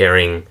is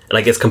comparing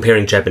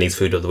Japanese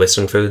food with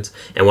Western foods,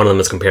 and one of them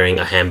is comparing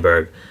a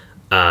hamburger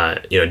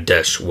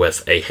dish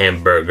with a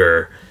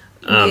hamburger.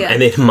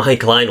 And then my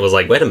client was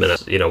like, wait a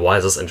minute, why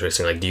is this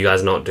interesting? Like, do you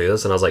guys not do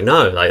this? And I was like,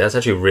 no, like, that's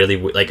actually really,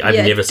 like, I've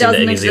never seen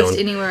that in New Zealand.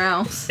 It doesn't exist anywhere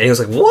else. And he was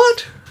like,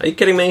 what? Are you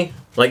kidding me?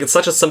 Like, it's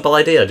such a simple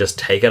idea. Just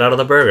take it out of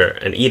the burger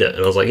and eat it.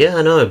 And I was like, yeah,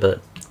 I know,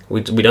 but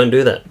we don't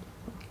do that.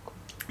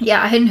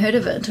 Yeah, I hadn't heard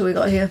of it until we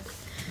got here.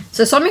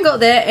 So Sonia got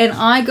that, and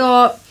I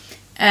got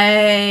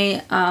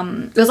it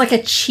was like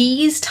a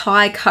cheese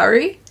Thai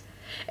curry.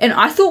 And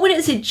I thought when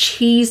it said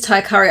cheese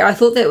Thai curry, I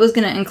thought that was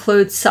going to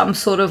include some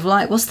sort of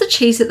like, what's the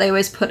cheese that they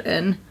always put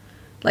in,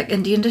 like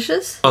Indian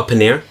dishes? Oh,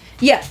 paneer?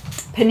 Yeah,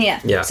 paneer.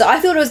 Yeah. So I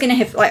thought it was going to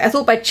have, like, I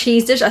thought by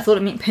cheese dish, I thought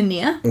it meant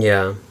paneer.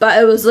 Yeah.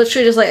 But it was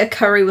literally just like a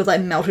curry with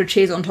like melted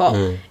cheese on top.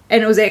 And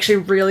it was actually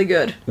really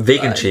good.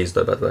 Vegan cheese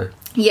though, by the way.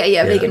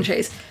 Yeah, vegan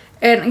cheese.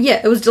 And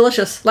yeah, it was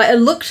delicious. Like, it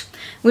looked,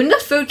 when the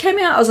food came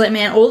out, I was like,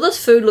 man, all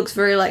this food looks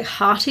very like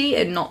hearty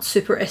and not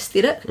super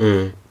aesthetic.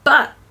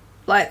 But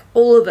like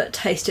all of it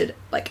tasted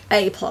like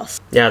A+.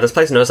 Yeah, this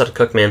place knows how to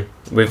cook, man.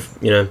 We've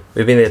been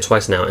there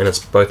twice now, and it's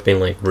both been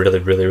like really,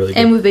 really, really good.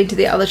 And we've been to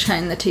the other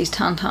chain, the Tees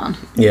Tan.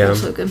 Yeah.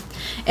 Also good.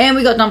 And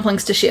we got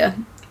dumplings to share.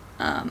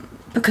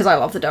 Because I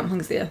love the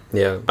dumplings there.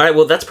 Yeah. Alright,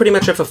 well, that's pretty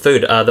much it for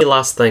food. The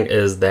last thing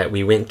is that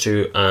we went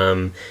to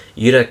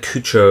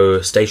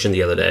Yurakucho Station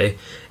the other day,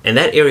 and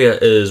that area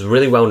is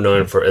really well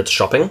known for its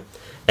shopping.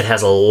 It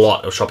has a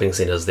lot of shopping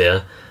centres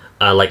there,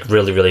 like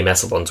really, really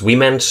massive ones. We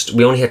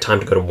only had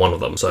time to go to one of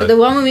them, so... The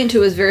one we went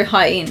to was very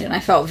high-end, and I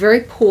felt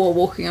very poor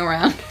walking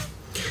around.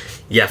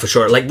 Yeah, for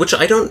sure. Like, which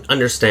I don't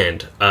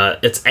understand.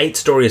 It's 8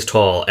 stories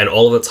tall, and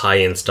all of its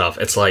high-end stuff.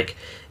 It's like,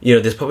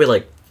 there's probably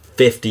like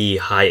 50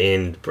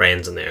 high-end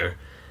brands in there.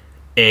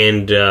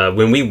 And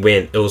when we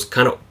went, it was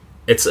kind of...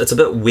 It's a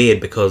bit weird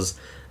because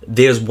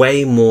there's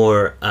way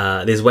more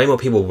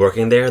people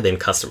working there than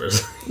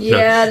customers.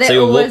 Yeah, so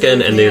you walk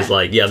in and there's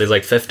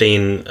like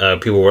 15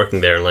 people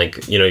working there, and like,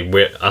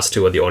 us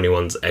two are the only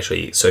ones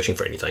actually searching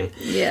for anything.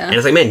 Yeah. And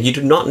it's like, man, you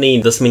do not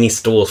need this many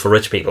stores for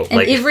rich people.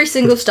 And every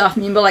single staff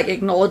member like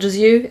acknowledges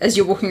you as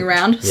you're walking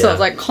around. So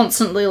it's like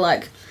constantly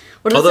like...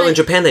 Although in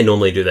Japan they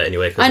normally do that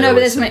anyway. I know,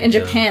 but that's in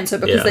Japan, so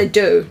because they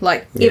do,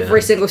 like,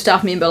 every single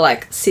staff member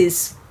like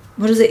says...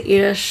 What is it?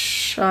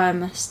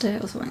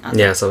 Irashaimashite or something?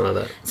 Yeah, something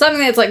like that.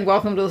 Something that's like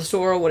welcome to the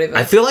store or whatever.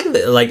 I feel like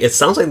it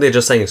sounds like they're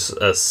just saying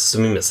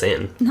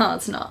sumimasen. No,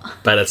 it's not.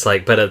 But it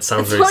sounds very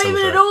similar. It's not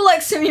even at all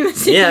like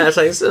sumimasen. Yeah, it's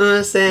like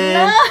sumimasen.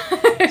 No.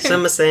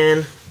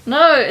 Sumimasen.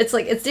 No, it's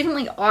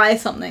definitely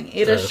something.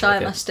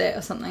 Irashaimashite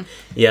or something.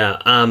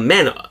 Yeah,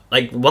 man,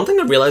 like one thing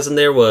I realized in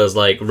there was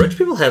like rich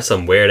people have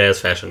some weird ass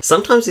fashion.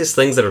 Sometimes these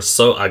things that are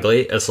so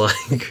ugly, it's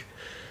like...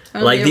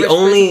 the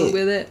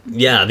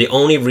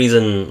only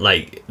reason,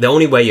 like, the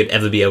only way you'd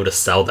ever be able to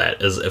sell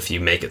that is if you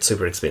make it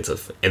super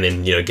expensive and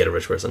then, get a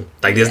rich person.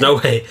 Like, there's no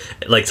way,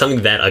 like,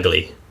 something that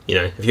ugly,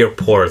 if you're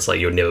poor, it's like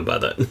you would never buy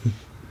that.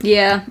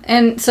 Yeah,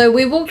 and so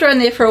we walked around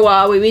there for a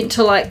while. We went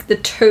to, like, the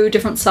 2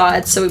 different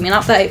sides. So we went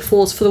up the 8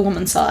 floors for the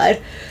women's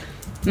side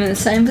and then the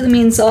same for the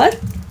men's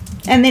side.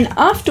 And then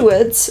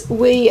afterwards,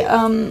 we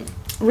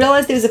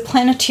realised there was a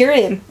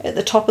planetarium at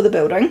the top of the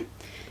building.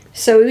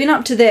 So we went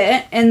up to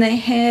that, and they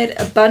had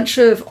a bunch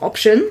of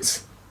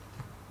options,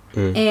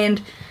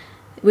 and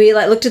we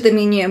like looked at the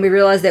menu, and we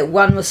realised that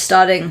one was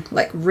starting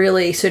like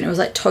really soon. It was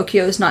like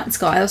Tokyo's Night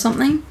Sky or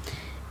something,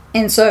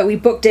 and so we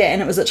booked it,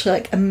 and it was literally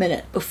like a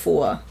minute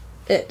before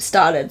it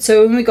started.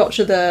 So when we got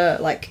to the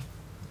like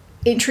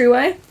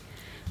entryway,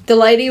 the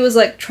lady was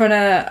like trying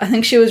to... I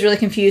think she was really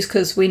confused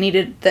because we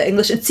needed the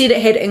English. It said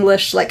it had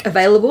English like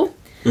available.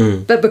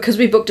 But because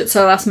we booked it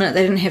so last minute,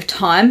 they didn't have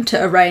time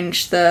to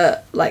arrange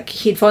the like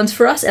headphones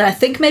for us. And I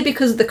think maybe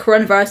because of the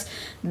coronavirus,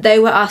 they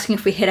were asking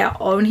if we had our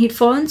own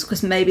headphones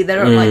because maybe they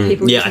don't like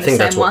people using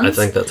the same ones.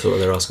 I think that's what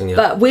they're asking. Yeah.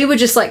 But we were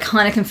just like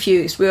kind of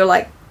confused. We were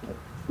like,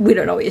 we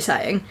don't know what you're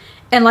saying.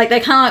 And like they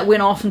kind of like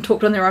went off and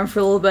talked on their own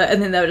for a little bit,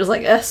 and then they were just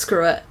like,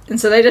 screw it.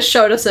 And so they just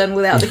showed us in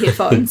without the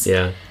headphones.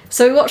 Yeah.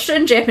 So we watched it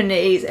in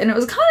Japanese, and it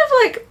was kind of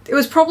like, it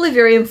was probably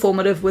very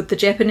informative with the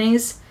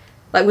Japanese.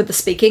 Like, with the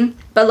speaking.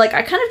 But, like,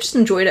 I kind of just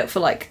enjoyed it for,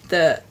 like,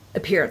 the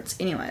appearance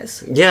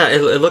anyways. Yeah, it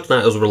looked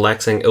nice. It was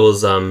relaxing. It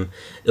was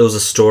a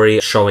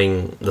story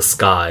showing the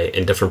sky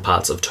in different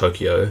parts of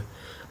Tokyo.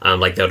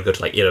 Like, they would go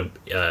to, like,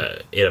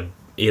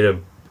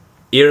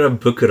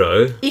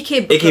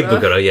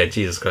 Ikebukuro. Yeah,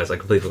 Jesus Christ, I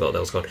completely forgot what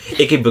that was called.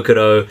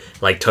 Ikebukuro,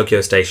 like,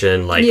 Tokyo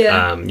Station, like,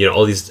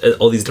 all these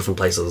different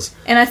places.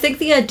 And I think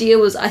the idea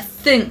was,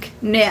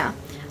 now...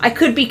 I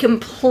could be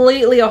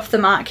completely off the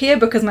mark here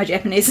because my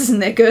Japanese isn't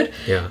that good.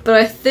 Yeah. But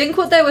I think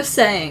what they were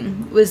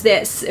saying was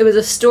that it was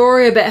a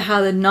story about how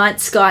the night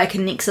sky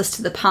connects us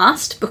to the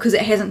past because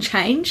it hasn't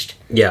changed.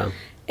 Yeah.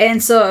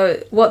 And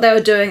so what they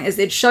were doing is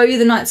they'd show you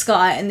the night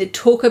sky and they'd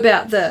talk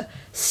about the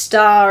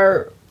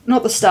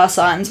not the star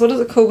signs. What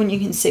is it called when you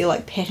can see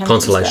like patterns?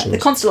 Constellations. The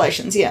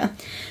constellations, yeah.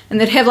 And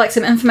they'd have like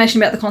some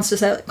information about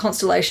the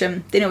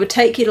constellation. Then it would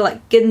take you to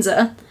like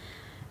Ginza.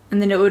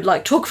 And then it would,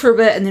 like, talk for a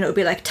bit, and then it would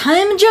be, like,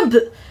 time jump!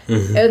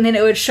 Mm-hmm. And then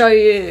it would show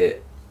you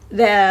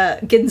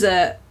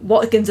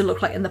what Ginza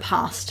looked like in the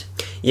past.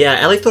 Yeah,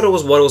 Ellie thought it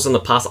was what was in the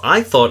past.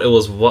 I thought it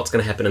was what's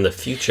going to happen in the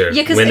future.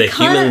 Yeah, when the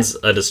humans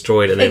are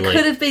destroyed. And then, it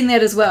could have been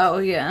that as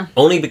well, yeah.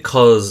 Only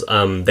because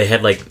they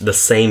had, like, the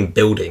same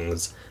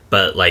buildings,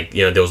 but, like,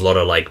 there was a lot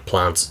of, like,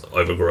 plants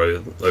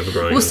overgrowing.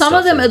 Well, some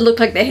of them, it looked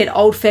like they had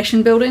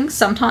old-fashioned buildings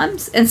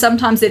sometimes, and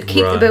sometimes they'd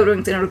keep the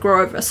buildings and it would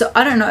grow over. So,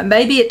 I don't know,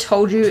 maybe it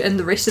told you in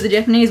the rest of the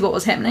Japanese what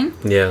was happening.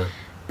 Yeah.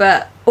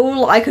 But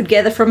all I could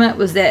gather from it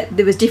was that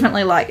there was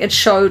definitely, like, it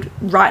showed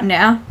right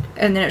now,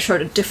 and then it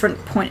showed a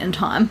different point in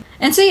time.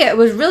 And so, yeah, it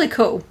was really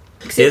cool.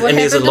 And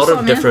there's a lot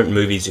of different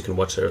movies you can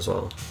watch there as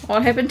well.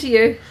 What happened to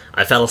you?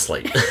 I fell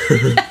asleep.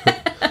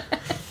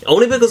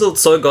 Only because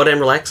it's so goddamn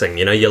relaxing.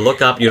 You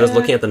look up, you're just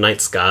looking at the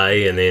night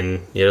sky, and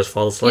then you just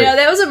fall asleep.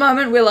 There was a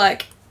moment where,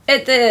 like,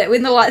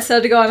 when the lights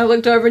started to go on, I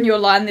looked over and you were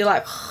lying there,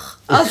 like,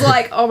 I was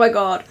like, oh my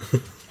god,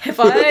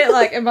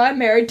 am I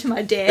married to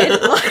my dad?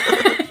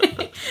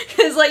 Because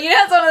It's like, you know,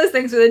 it's one of those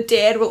things where the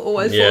dad will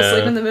always fall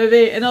asleep in the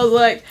movie, and I was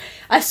like,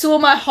 I saw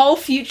my whole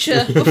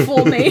future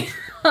before me.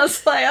 I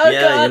was like, oh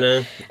god. You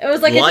know, it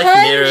was like a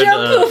time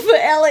jumper for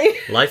Ellie.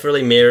 Life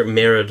really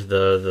mirrored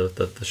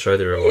the show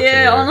they were watching.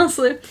 Yeah,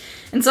 honestly.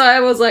 And so I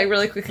was like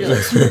really quickly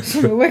like,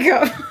 wake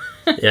up.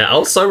 Yeah, I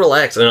was so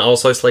relaxed and I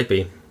was so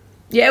sleepy.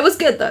 Yeah, it was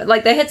good though.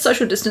 Like they had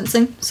social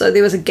distancing, so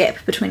there was a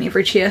gap between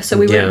every chair, so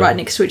we went right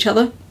next to each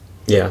other.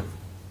 Yeah.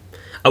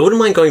 I wouldn't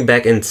mind going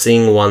back and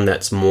seeing one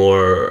that's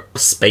more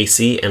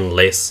spacey and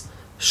less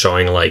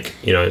showing, like,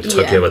 you know,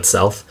 Tokyo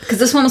itself. Because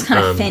this one was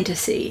kind of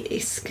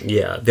fantasy-esque.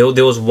 Yeah. There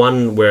was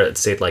one where it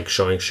said, like,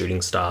 showing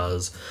shooting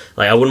stars.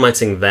 Like, I wouldn't mind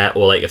seeing that,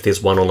 or, like, if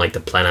there's one on, like,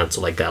 the planets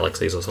or, like,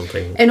 galaxies or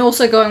something. And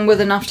also going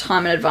with enough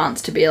time in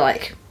advance to be,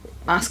 like,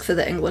 ask for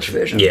the English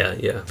version.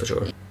 Yeah, for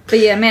sure. But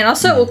yeah, man, I was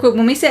so awkward.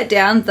 When we sat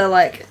down, the,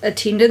 like,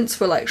 attendants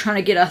were, like, trying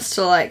to get us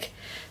to, like...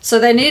 So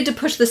they needed to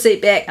push the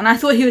seat back, and I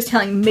thought he was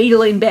telling me to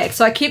lean back.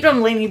 So I kept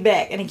on leaning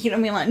back, and he kept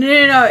on being like, no,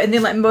 and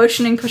then like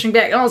motioning, pushing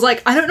back. And I was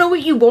like, I don't know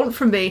what you want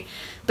from me.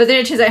 But then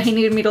it turns out he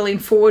needed me to lean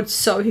forward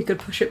so he could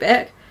push it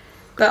back.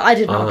 But I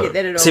did not get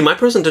that at all. See, my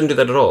person didn't do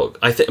that at all.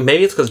 I think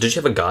maybe it's because, did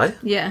you have a guy?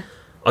 Yeah.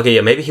 Okay,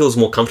 yeah, maybe he was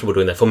more comfortable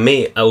doing that. For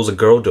me, I was a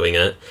girl doing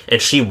it, and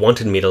she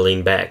wanted me to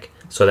lean back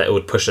so that it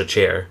would push the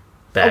chair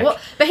back.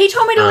 But he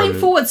told me to lean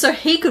forward so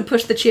he could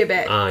push the chair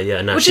back.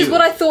 Yeah, no. Which is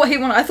what I thought he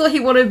wanted. I thought he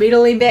wanted me to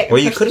lean back.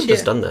 Well, you could have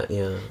just done that,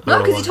 yeah. No,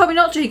 because he told me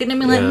not to. He could have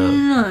been like,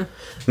 no.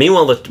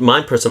 Meanwhile,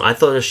 my person, I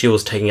thought that she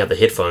was taking out the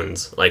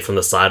headphones, like, from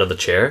the side of the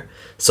chair.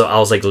 So I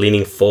was, like,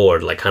 leaning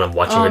forward, like, kind of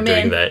watching her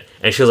doing that.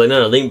 And she was like,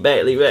 no, lean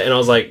back. And I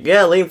was like,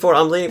 yeah, lean forward,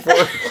 I'm leaning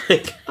forward.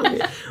 Like,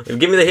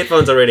 give me the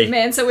headphones already.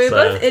 Man, so we were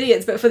both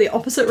idiots, but for the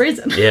opposite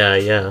reason.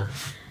 Yeah.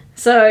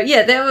 So,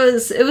 yeah,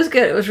 it was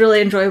good. It was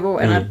really enjoyable.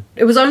 And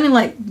it was only,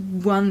 like,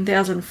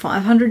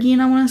 1,500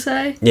 yen, I want to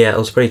say. Yeah, it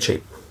was pretty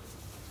cheap.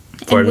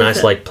 For a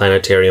nice, like,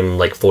 planetarium,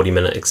 like,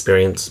 40-minute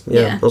experience.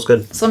 Yeah, it was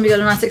good. Somebody got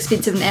a nice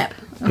expensive nap.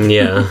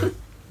 Yeah.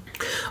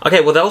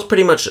 Okay, well, that was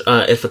pretty much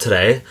it for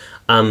today.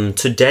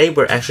 Today,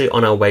 we're actually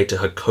on our way to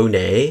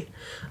Hakone.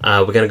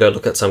 We're going to go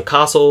look at some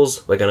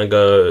castles. We're going to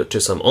go to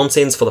some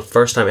onsens for the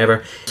first time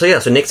ever. So, yeah,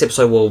 so next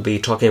episode, we'll be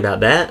talking about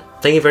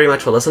that. Thank you very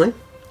much for listening.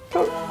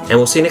 Cool. And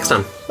we'll see you next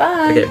time.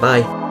 Bye. Okay,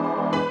 bye.